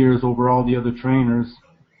lot of years over all the other trainers.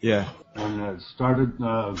 Yeah. And started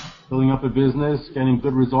building up a business, getting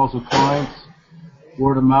good results with clients.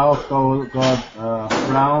 Word of mouth got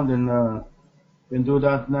around, and been doing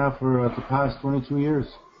that now for the past 22 years.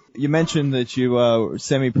 You mentioned that you are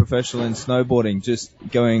semi-professional in snowboarding, just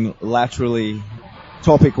going laterally,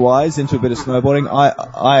 topic-wise, into a bit of snowboarding.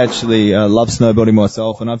 I actually love snowboarding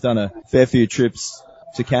myself, and I've done a fair few trips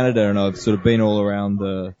to Canada, and I've sort of been all around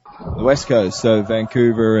the West Coast, so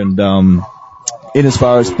Vancouver and in as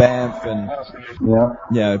far as Banff and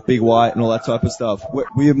Big White and all that type of stuff. Were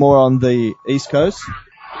you more on the East Coast?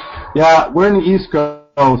 Yeah, we're in the East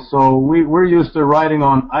Coast, so we're used to riding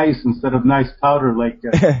on ice instead of nice powder like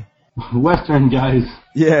Western guys.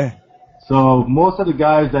 Yeah. So most of the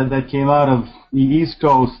guys that came out of the East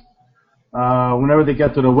Coast, whenever they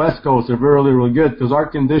get to the West Coast, they're really, really good because our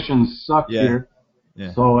conditions suck here.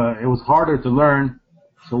 Yeah. So it was harder to learn.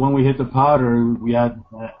 So when we hit the powder, we had,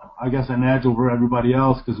 I guess, an edge over everybody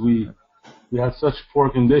else because we had such poor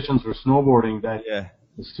conditions for snowboarding that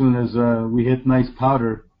as soon as we hit nice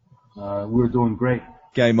powder, we were doing great.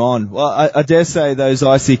 Game on. Well, I dare say those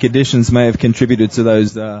icy conditions may have contributed to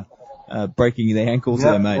those breaking the ankles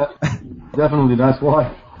there, mate. Yeah. Definitely, that's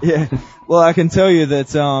why. Yeah. Well, I can tell you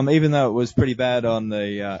that even though it was pretty bad on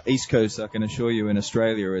the East Coast, I can assure you in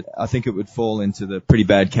Australia, I think it would fall into the pretty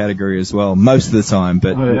bad category as well most of the time.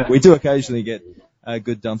 But we do occasionally get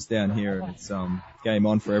good dumps down here, and it's game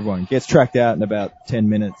on for everyone. It gets tracked out in about 10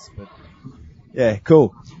 minutes. But yeah,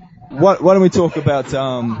 cool. Why don't we talk about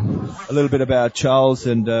a little bit about Charles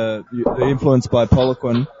and the influence by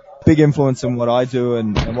Poliquin. Big influence in what I do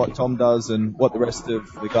and what Tom does and what the rest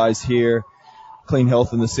of the guys here, Clean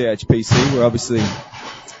Health and the CHPC. We're obviously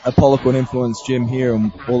a Poliquin influenced gym here,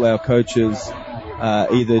 and all our coaches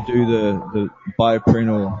either do the bioprint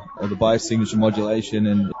or the biosignature modulation.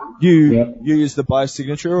 And you use the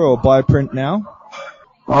biosignature or bioprint now?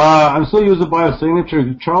 I'm still using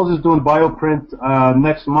biosignature. Charles is doing bioprint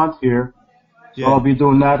next month here, so I'll be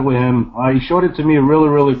doing that with him. He showed it to me really,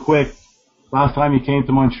 really quick last time he came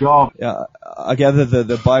to Montreal. Yeah, I gather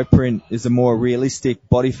the bioprint is a more realistic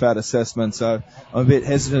body fat assessment, so I'm a bit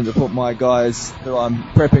hesitant to put my guys who I'm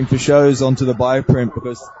prepping for shows onto the bioprint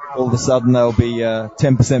because all of a sudden they'll be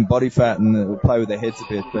 10% body fat and it'll play with their heads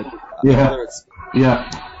a bit. But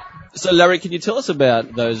So, Larry, can you tell us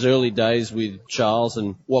about those early days with Charles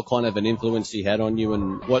and what kind of an influence he had on you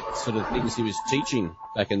and what sort of things he was teaching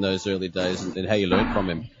back in those early days and how you learned from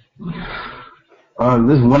him?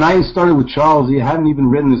 Listen, when I started with Charles, he hadn't even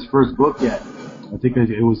written his first book yet. I think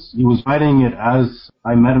he was writing it as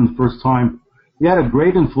I met him the first time. He had a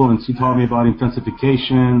great influence. He taught me about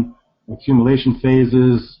intensification, accumulation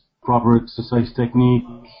phases, proper exercise technique,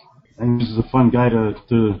 and he's a fun guy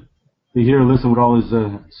to hear, listen with all his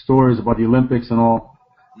stories about the Olympics and all.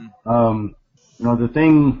 The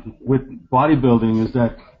thing with bodybuilding is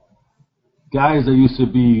that guys that used to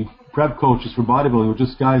be prep coaches for bodybuilding were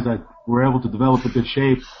just guys that were able to develop a good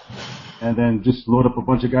shape and then just load up a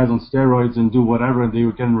bunch of guys on steroids and do whatever, and they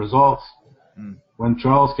were getting results. When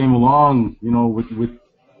Charles came along, with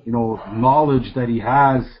knowledge that he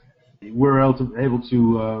has, we're able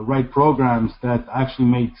to write programs that actually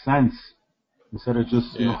made sense instead of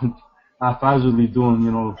just haphazardly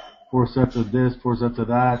doing 4 sets of this, 4 sets of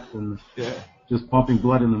that, and just pumping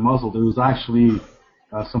blood in the muscle. There was actually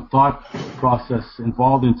some thought process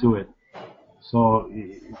involved into it. So,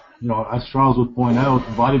 as Charles would point out,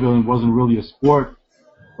 bodybuilding wasn't really a sport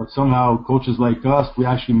But somehow coaches like us, we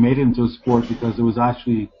actually made it into a sport because there was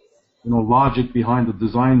actually, logic behind the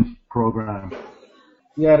design program.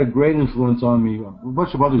 He had a great influence on me, a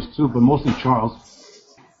bunch of others too, but mostly Charles,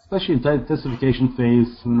 especially in intensification phase,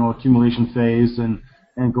 accumulation phase,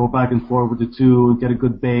 and go back and forth with the two and get a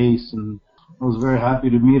good base. And I was very happy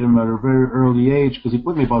to meet him at a very early age because he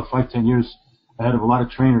put me about 5-10 years ahead of a lot of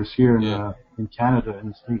trainers here in Canada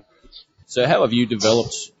and the States. So how have you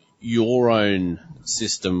developed your own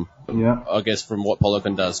system, I guess, from what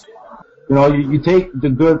Poliquin does? You take the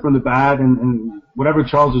good from the bad, and whatever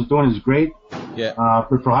Charles is doing is great. Yeah.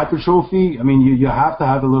 But for hypertrophy, you have to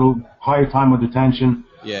have a little higher time of detention.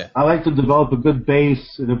 Yeah. I like to develop a good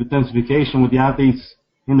base of intensification with the athletes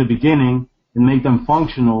in the beginning and make them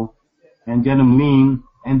functional and get them lean,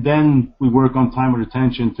 and then we work on time of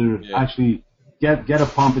retention to actually get a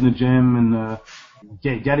pump in the gym and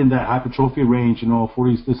get in that hypertrophy range,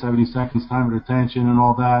 40 to 70 seconds time of retention and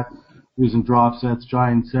all that, using drop sets,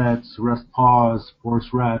 giant sets, rest pause, force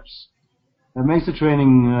reps. That makes the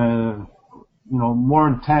training, more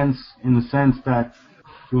intense in the sense that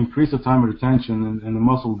to increase the time of retention and the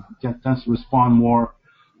muscle tends to respond more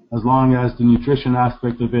as long as the nutrition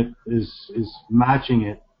aspect of it is matching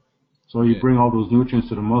it. So you bring all those nutrients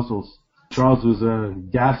to the muscles. Charles was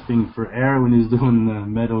gasping for air when he was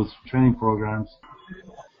doing Meadows training programs.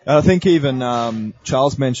 I think even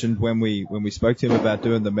Charles mentioned when we spoke to him about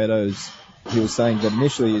doing the Meadows, he was saying that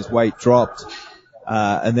initially his weight dropped,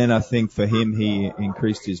 and then I think for him he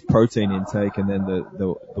increased his protein intake, and then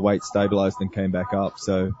the weight stabilized and came back up.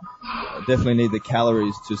 So definitely need the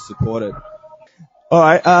calories to support it. All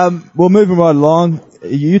right, well, moving right along,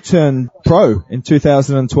 you turned pro in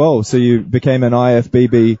 2012, so you became an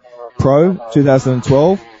IFBB pro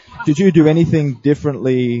 2012. Did you do anything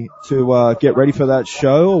differently to get ready for that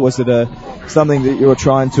show, or was it something that you were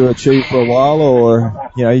trying to achieve for a while,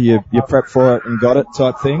 or you prepped for it and got it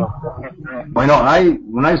type thing? Well,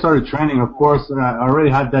 when I started training, of course, I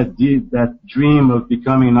already had that dream of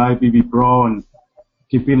becoming an IFBB pro and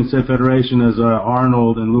competing in the same federation as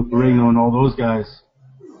Arnold and Lou Ferrigno and all those guys.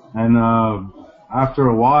 And after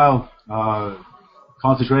a while,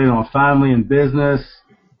 concentrated on family and business.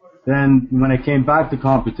 Then when I came back to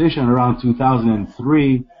competition around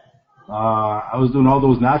 2003, I was doing all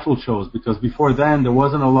those natural shows because before then there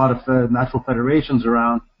wasn't a lot of natural federations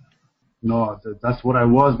around. That's what I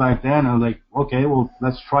was back then. I was like, okay, well,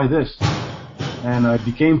 let's try this. And I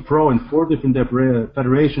became pro in 4 different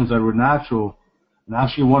federations that were natural, and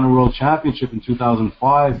actually won a world championship in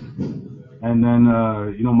 2005. And then,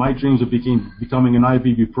 my dreams of becoming an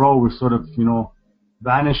IFBB pro were sort of,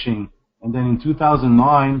 vanishing. And then in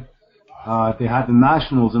 2009, they had the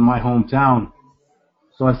nationals in my hometown.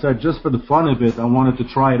 So I said, just for the fun of it, I wanted to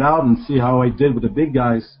try it out and see how I did with the big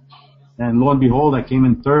guys. And lo and behold, I came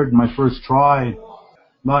in third in my first try,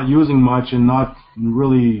 not using much and not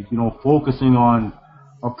really, focusing on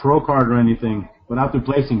a pro card or anything. But after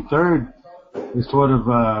placing third, it sort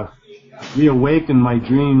of reawakened my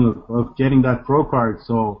dream of getting that pro card.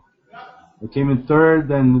 So I came in third,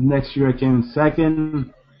 then the next year I came in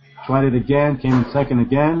second, tried it again, came in second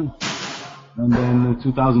again. And then in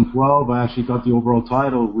 2012, I actually got the overall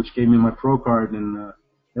title, which gave me my pro card, and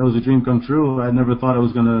it was a dream come true. I never thought I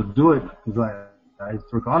was going to do it because I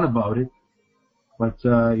forgot about it. But,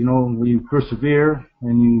 when you persevere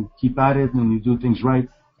and you keep at it and you do things right,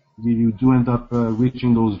 you do end up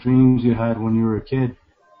reaching those dreams you had when you were a kid.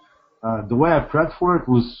 The way I prepped for it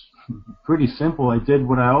was pretty simple. I did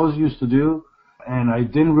what I always used to do, and I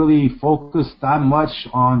didn't really focus that much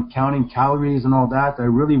on counting calories and all that. I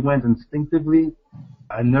really went instinctively.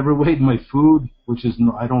 I never weighed my food, which is,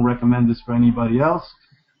 I don't recommend this for anybody else.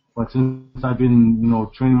 But since I've been,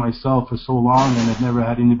 training myself for so long and I've never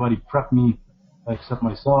had anybody prep me except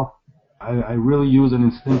myself, I really use an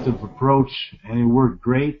instinctive approach, and it worked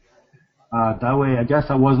great. That way, I guess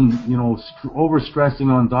I wasn't, over stressing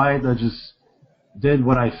on diet. I just did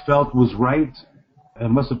what I felt was right. I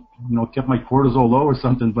must have, kept my cortisol low or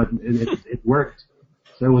something, but it worked.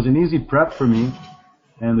 So it was an easy prep for me,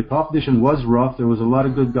 and the competition was rough. There was a lot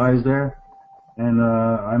of good guys there, and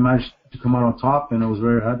I managed to come out on top, and I was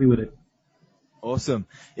very happy with it. Awesome.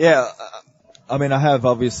 Yeah, I mean, I have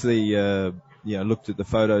obviously, looked at the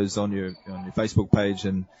photos on your Facebook page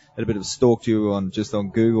and had a bit of stalked you on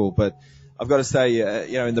Google, but I've got to say,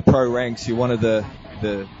 in the pro ranks, you're one of the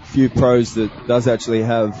few pros that does actually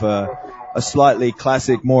have a slightly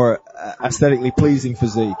classic, more aesthetically pleasing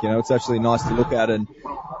physique. It's actually nice to look at,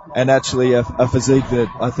 and actually a physique that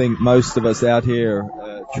I think most of us out here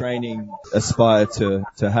training aspire to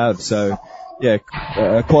have. So, yeah,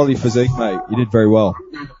 quality physique, mate. You did very well.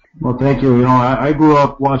 Well, thank you. You know, I grew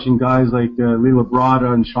up watching guys like Lee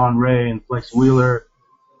Labrada and Sean Ray and Flex Wheeler.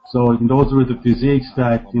 So those were the physiques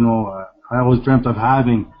that, you know, I always dreamt of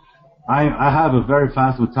having. I have a very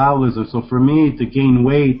fast metabolism, so for me to gain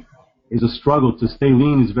weight is a struggle. To stay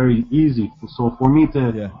lean is very easy. So for me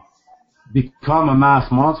to become a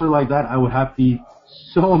mass monster like that, I would have to eat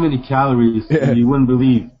so many calories that you wouldn't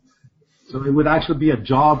believe. So it would actually be a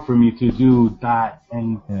job for me to do that,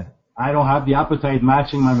 and I don't have the appetite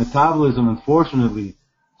matching my metabolism, unfortunately.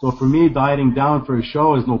 So for me, dieting down for a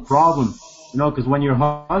show is no problem, you know, because when you're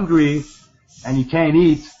hungry and you can't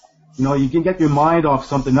eat, you know, you can get your mind off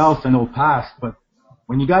something else and it'll pass. But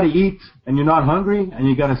when you gotta eat and you're not hungry and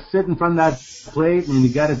you gotta sit in front of that plate and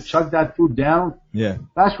you gotta chug that food down,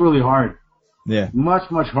 that's really hard. Much,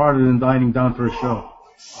 much harder than dieting down for a show.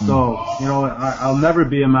 So, you know, I'll never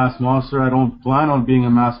be a mass monster. I don't plan on being a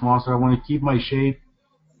mass monster. I want to keep my shape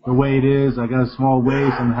the way it is. I got a small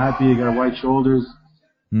waist. I'm happy. I got wide shoulders.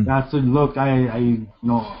 That's the look you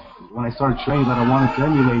know, when I started training that I wanted to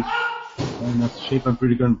emulate. And that's the shape I'm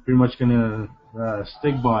pretty much gonna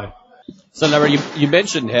stick by. So, Larry, you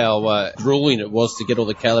mentioned how grueling it was to get all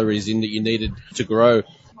the calories in that you needed to grow.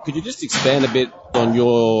 Could you just expand a bit on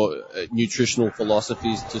your nutritional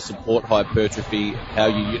philosophies to support hypertrophy, how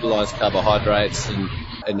you utilize carbohydrates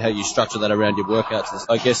and how you structure that around your workouts?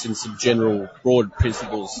 I guess in some general broad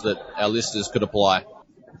principles that our listeners could apply.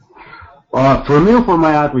 For me or for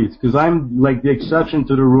my athletes, because I'm like the exception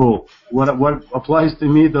to the rule. What applies to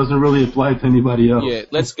me doesn't really apply to anybody else. Yeah,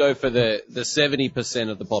 let's go for the 70%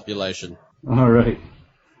 of the population. All right.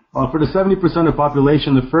 For the 70% of the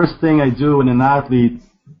population, the first thing I do in an athlete,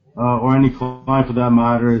 or any client for that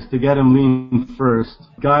matter, is to get them lean first.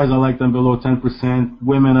 Guys, I like them below 10%.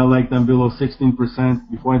 Women, I like them below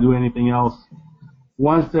 16% before I do anything else.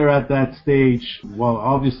 Once they're at that stage, well,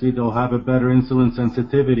 obviously they'll have a better insulin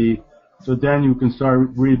sensitivity. So then you can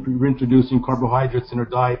start reintroducing carbohydrates in their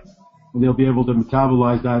diet, and they'll be able to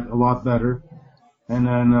metabolize that a lot better. And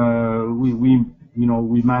then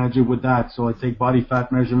we manage it with that. So I take body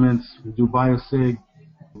fat measurements, we do biosig.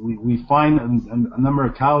 We find a number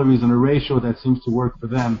of calories in a ratio that seems to work for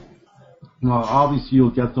them. You know, obviously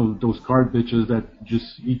you'll get those carb bitches that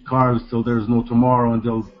just eat carbs till there's no tomorrow, and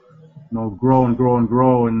they'll, you know, grow and grow and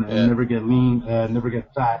grow and never get lean, never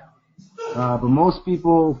get fat. But most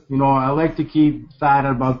people, you know, I like to keep fat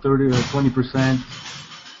at about 30 or 20%,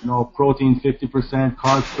 you know, protein 50%,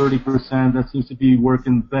 carbs 30%. That seems to be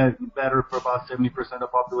working better for about 70% of the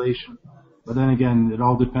population. But then again, it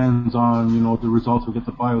all depends on, you know, the results we get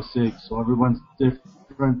the biosig. So everyone's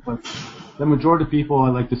different, but the majority of people, I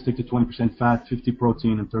like to stick to 20% fat, 50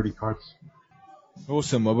 protein, and 30 carbs.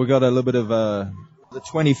 Awesome. Well, we got a little bit of the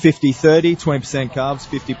 20, 50, 30, 20% carbs,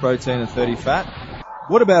 50 protein, and 30 fat.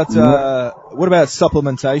 What about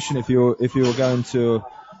supplementation? If you were going to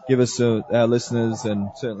give us our listeners, and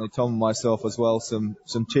certainly Tom and myself as well, some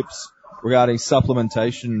tips regarding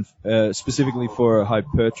supplementation, specifically for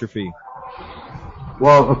hypertrophy.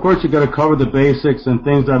 Well, of course, you got to cover the basics and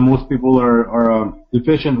things that most people are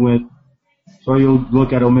deficient with. So you'll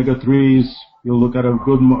look at omega-3s. You'll look at a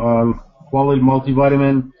good quality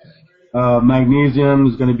multivitamin. Magnesium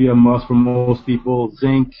is going to be a must for most people.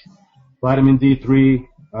 Zinc, vitamin D3,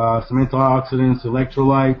 some antioxidants,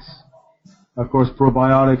 electrolytes. Of course,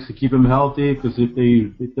 probiotics to keep them healthy, because if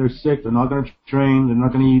they're sick, they're not going to train, they're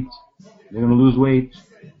not going to eat, they're going to lose weight.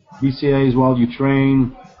 BCAAs while you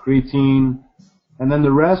train, creatine, and then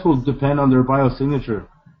the rest will depend on their biosignature.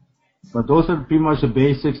 But those are pretty much the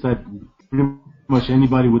basics that pretty much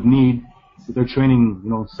anybody would need if they're training, you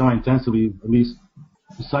know, semi-intensively at least.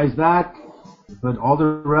 Besides that, but all the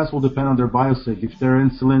rest will depend on their biosig. If they're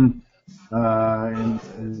insulin, you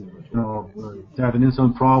know, if they have an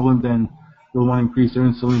insulin problem, then they'll want to increase their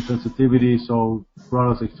insulin sensitivity. So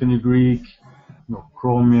products like fenugreek, you know,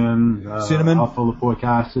 chromium, cinnamon, alpha-lipoic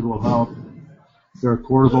acid will help. If they're a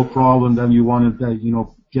cortisol problem, then you want to, you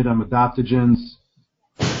know, get them adaptogens.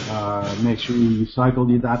 Make sure you cycle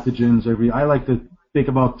the adaptogens I like to pick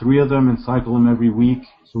about 3 of them and cycle them every week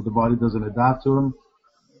so the body doesn't adapt to them.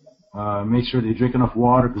 Make sure they drink enough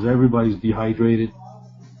water, because everybody's dehydrated.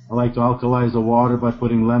 I like to alkalize the water by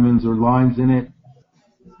putting lemons or limes in it.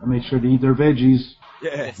 I make sure they eat their veggies.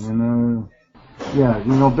 Yes. And, you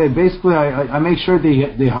know, basically I make sure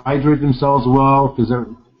they hydrate themselves well, because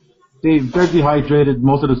they're dehydrated.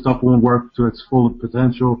 Most of the stuff won't work to its full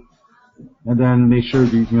potential. And then make sure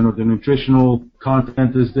the nutritional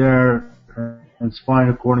content is there and it's fine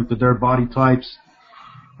according to their body types.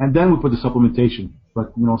 And then we put the supplementation.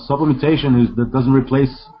 But, you know, supplementation doesn't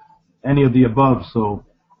replace any of the above. So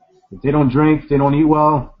if they don't drink, they don't eat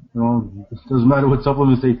well, it doesn't matter what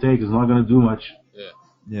supplements they take; it's not going to do much.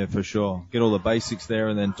 Yeah, for sure. Get all the basics there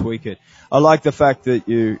and then tweak it. I like the fact that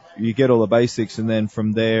you get all the basics and then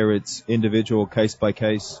from there it's individual, case by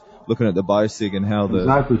case, looking at the biosig and how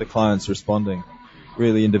the client's responding.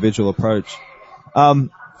 Really individual approach.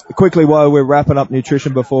 Quickly, while we're wrapping up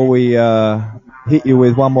nutrition, before we hit you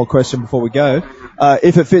with one more question before we go,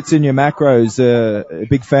 if it fits in your macros, a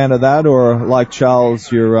big fan of that, or like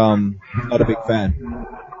Charles, you're not a big fan?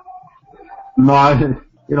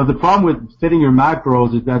 No, the problem with fitting your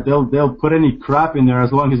macros is that they'll put any crap in there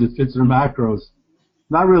as long as it fits their macros.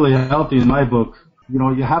 Not really healthy in my book.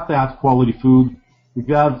 You have to have quality food. If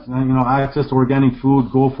you have, access to organic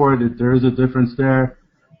food, go for it. There is a difference there.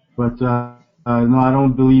 But, no, I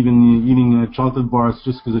don't believe in eating chocolate bars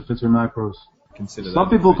just because it fits your macros. Some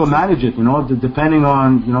people can manage it, depending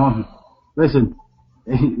on, listen,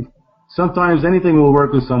 sometimes anything will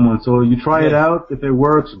work with someone. So you try it out. If it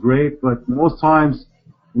works, great. But most times,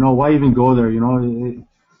 why even go there?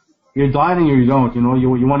 You're dieting or you don't.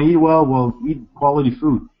 You want to eat well, eat quality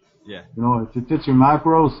food. Yeah. If it fits your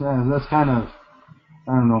macros, that's kind of,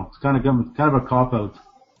 I don't know, it's kind of a cop-out.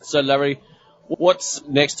 So, Larry, what's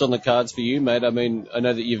next on the cards for you, mate? I mean, I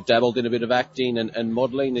know that you've dabbled in a bit of acting and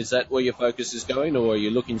modelling. Is that where your focus is going, or are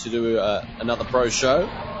you looking to do another pro show?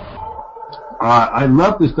 I'd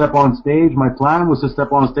love to step on stage. My plan was to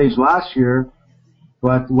step on stage last year.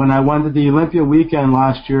 But when I went to the Olympia weekend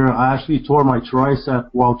last year, I actually tore my tricep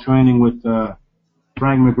while training with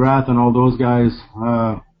Frank McGrath and all those guys.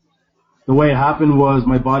 The way it happened was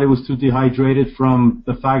my body was too dehydrated from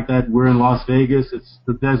the fact that we're in Las Vegas. It's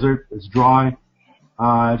the desert. It's dry.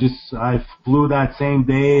 I flew that same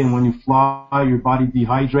day, and when you fly, your body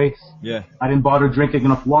dehydrates. Yeah. I didn't bother drinking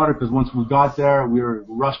enough water because once we got there, we were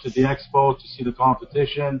rushed to the expo to see the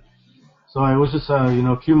competition. So it was just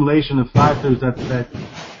accumulation of factors that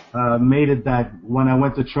made it that when I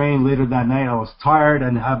went to train later that night, I was tired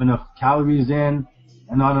and have enough calories in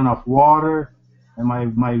and not enough water, and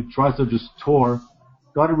my tricep just tore.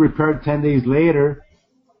 Got it repaired 10 days later,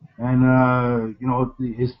 and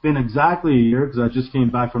it's been exactly a year because I just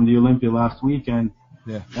came back from the Olympia last weekend.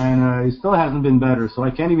 Yeah. And it still hasn't been better, so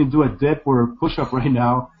I can't even do a dip or a push-up right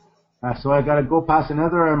now. So I gotta go past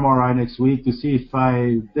another MRI next week to see if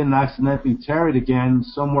I didn't accidentally tear it again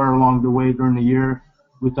somewhere along the way during the year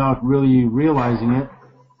without really realizing it.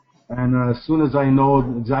 And as soon as I know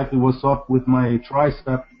exactly what's up with my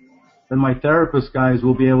tricep, then my therapist guys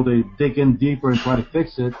will be able to dig in deeper and try to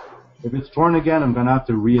fix it. If it's torn again, I'm gonna have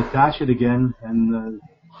to reattach it again and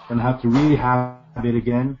gonna have to rehab it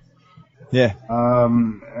again. Yeah.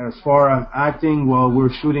 As far as acting, well,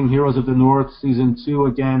 we're shooting Heroes of the North season 2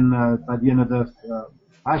 again by the end of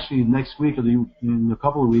actually next week or in a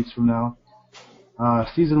couple of weeks from now.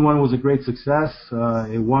 Season 1 was a great success.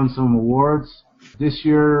 It won some awards. This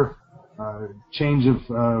year, change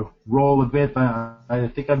of role a bit. I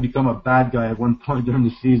think I've become a bad guy at one point during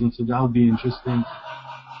the season, so that'll be interesting.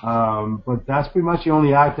 But that's pretty much the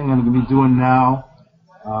only acting I'm going to be doing now.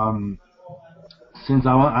 Since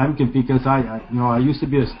I'm competing, because I used to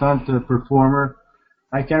be a stunt performer.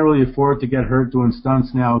 I can't really afford to get hurt doing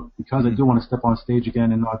stunts now because I do want to step on stage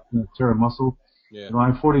again and not tear a muscle. Yeah.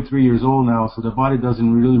 I'm 43 years old now, so the body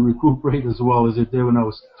doesn't really recuperate as well as it did when I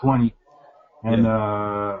was 20. And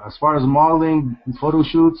as far as modeling, photo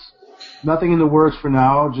shoots, nothing in the works for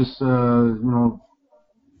now. Just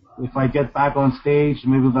if I get back on stage,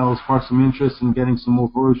 maybe that'll spark some interest in getting some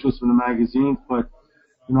more photo shoots for the magazine. But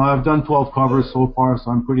I've done 12 covers so far,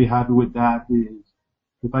 so I'm pretty happy with that.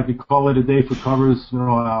 If I could call it a day for covers,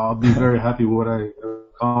 I'll be very happy with what I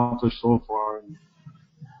accomplished so far.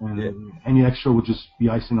 And any extra would just be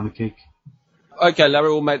icing on the cake. Okay, Larry,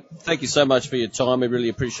 well, mate, thank you so much for your time. We really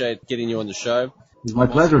appreciate getting you on the show. It's my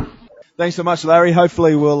pleasure. Thanks so much, Larry.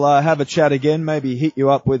 Hopefully we'll have a chat again, maybe hit you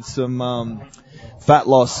up with some fat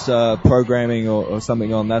loss programming or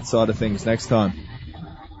something on that side of things next time.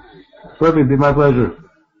 Perfect. It's my pleasure.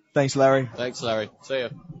 Thanks, Larry. Thanks, Larry. See ya.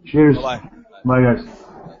 Cheers. Bye-bye. Bye, guys.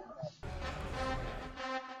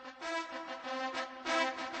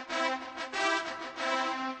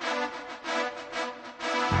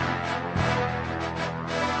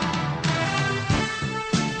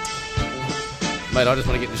 Mate, I just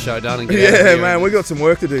want to get the show done and get out of here. Man, we got some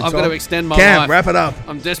work to do. I've got to extend my life. life. Wrap it up.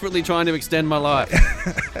 I'm desperately trying to extend my life.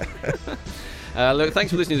 Look,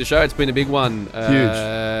 thanks for listening to the show. It's been a big one.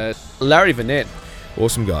 Huge. Larry Vanette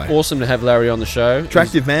Awesome guy. Awesome to have Larry on the show.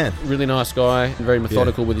 Attractive man. Really nice guy. Very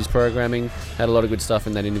methodical with his programming. Had a lot of good stuff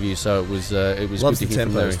in that interview, so it was Loves good to the hear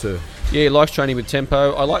from Larry. tempos too. Yeah, he likes training with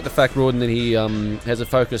tempo. I like the fact, Rawdon, that he has a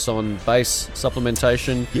focus on base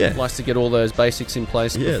supplementation. Yeah. Likes to get all those basics in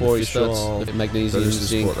place before he starts the magnesium,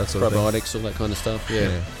 zinc, probiotics, all that kind of stuff.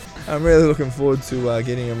 Yeah. I'm really looking forward to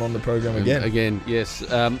getting him on the program again. Again, yes.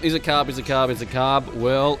 Is a carb, is a carb, is a carb?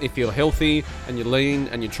 Well, if you're healthy and you're lean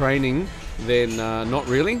and you're training, then not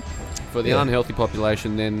really. For the unhealthy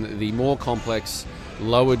population, then the more complex,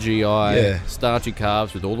 lower GI, starchy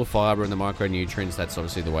carbs with all the fibre and the micronutrients, that's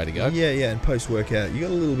obviously the way to go. Yeah, and post-workout, you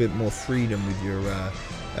got a little bit more freedom with your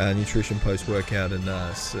nutrition post-workout and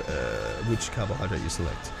which carbohydrate you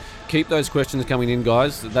select. Keep those questions coming in,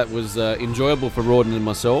 guys. That was enjoyable for Rawdon and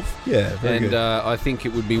myself. Yeah, very good. And I think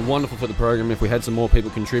it would be wonderful for the program if we had some more people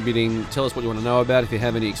contributing. Tell us what you want to know about. If you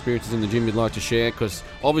have any experiences in the gym you'd like to share, because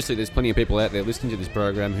obviously there's plenty of people out there listening to this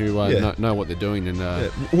program who know what they're doing and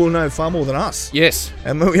will know far more than us. Yes,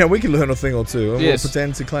 and we can learn a thing or two, and we'll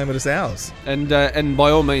pretend to claim it as ours. And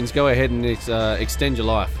by all means, go ahead and extend your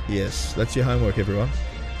life. Yes, that's your homework, everyone.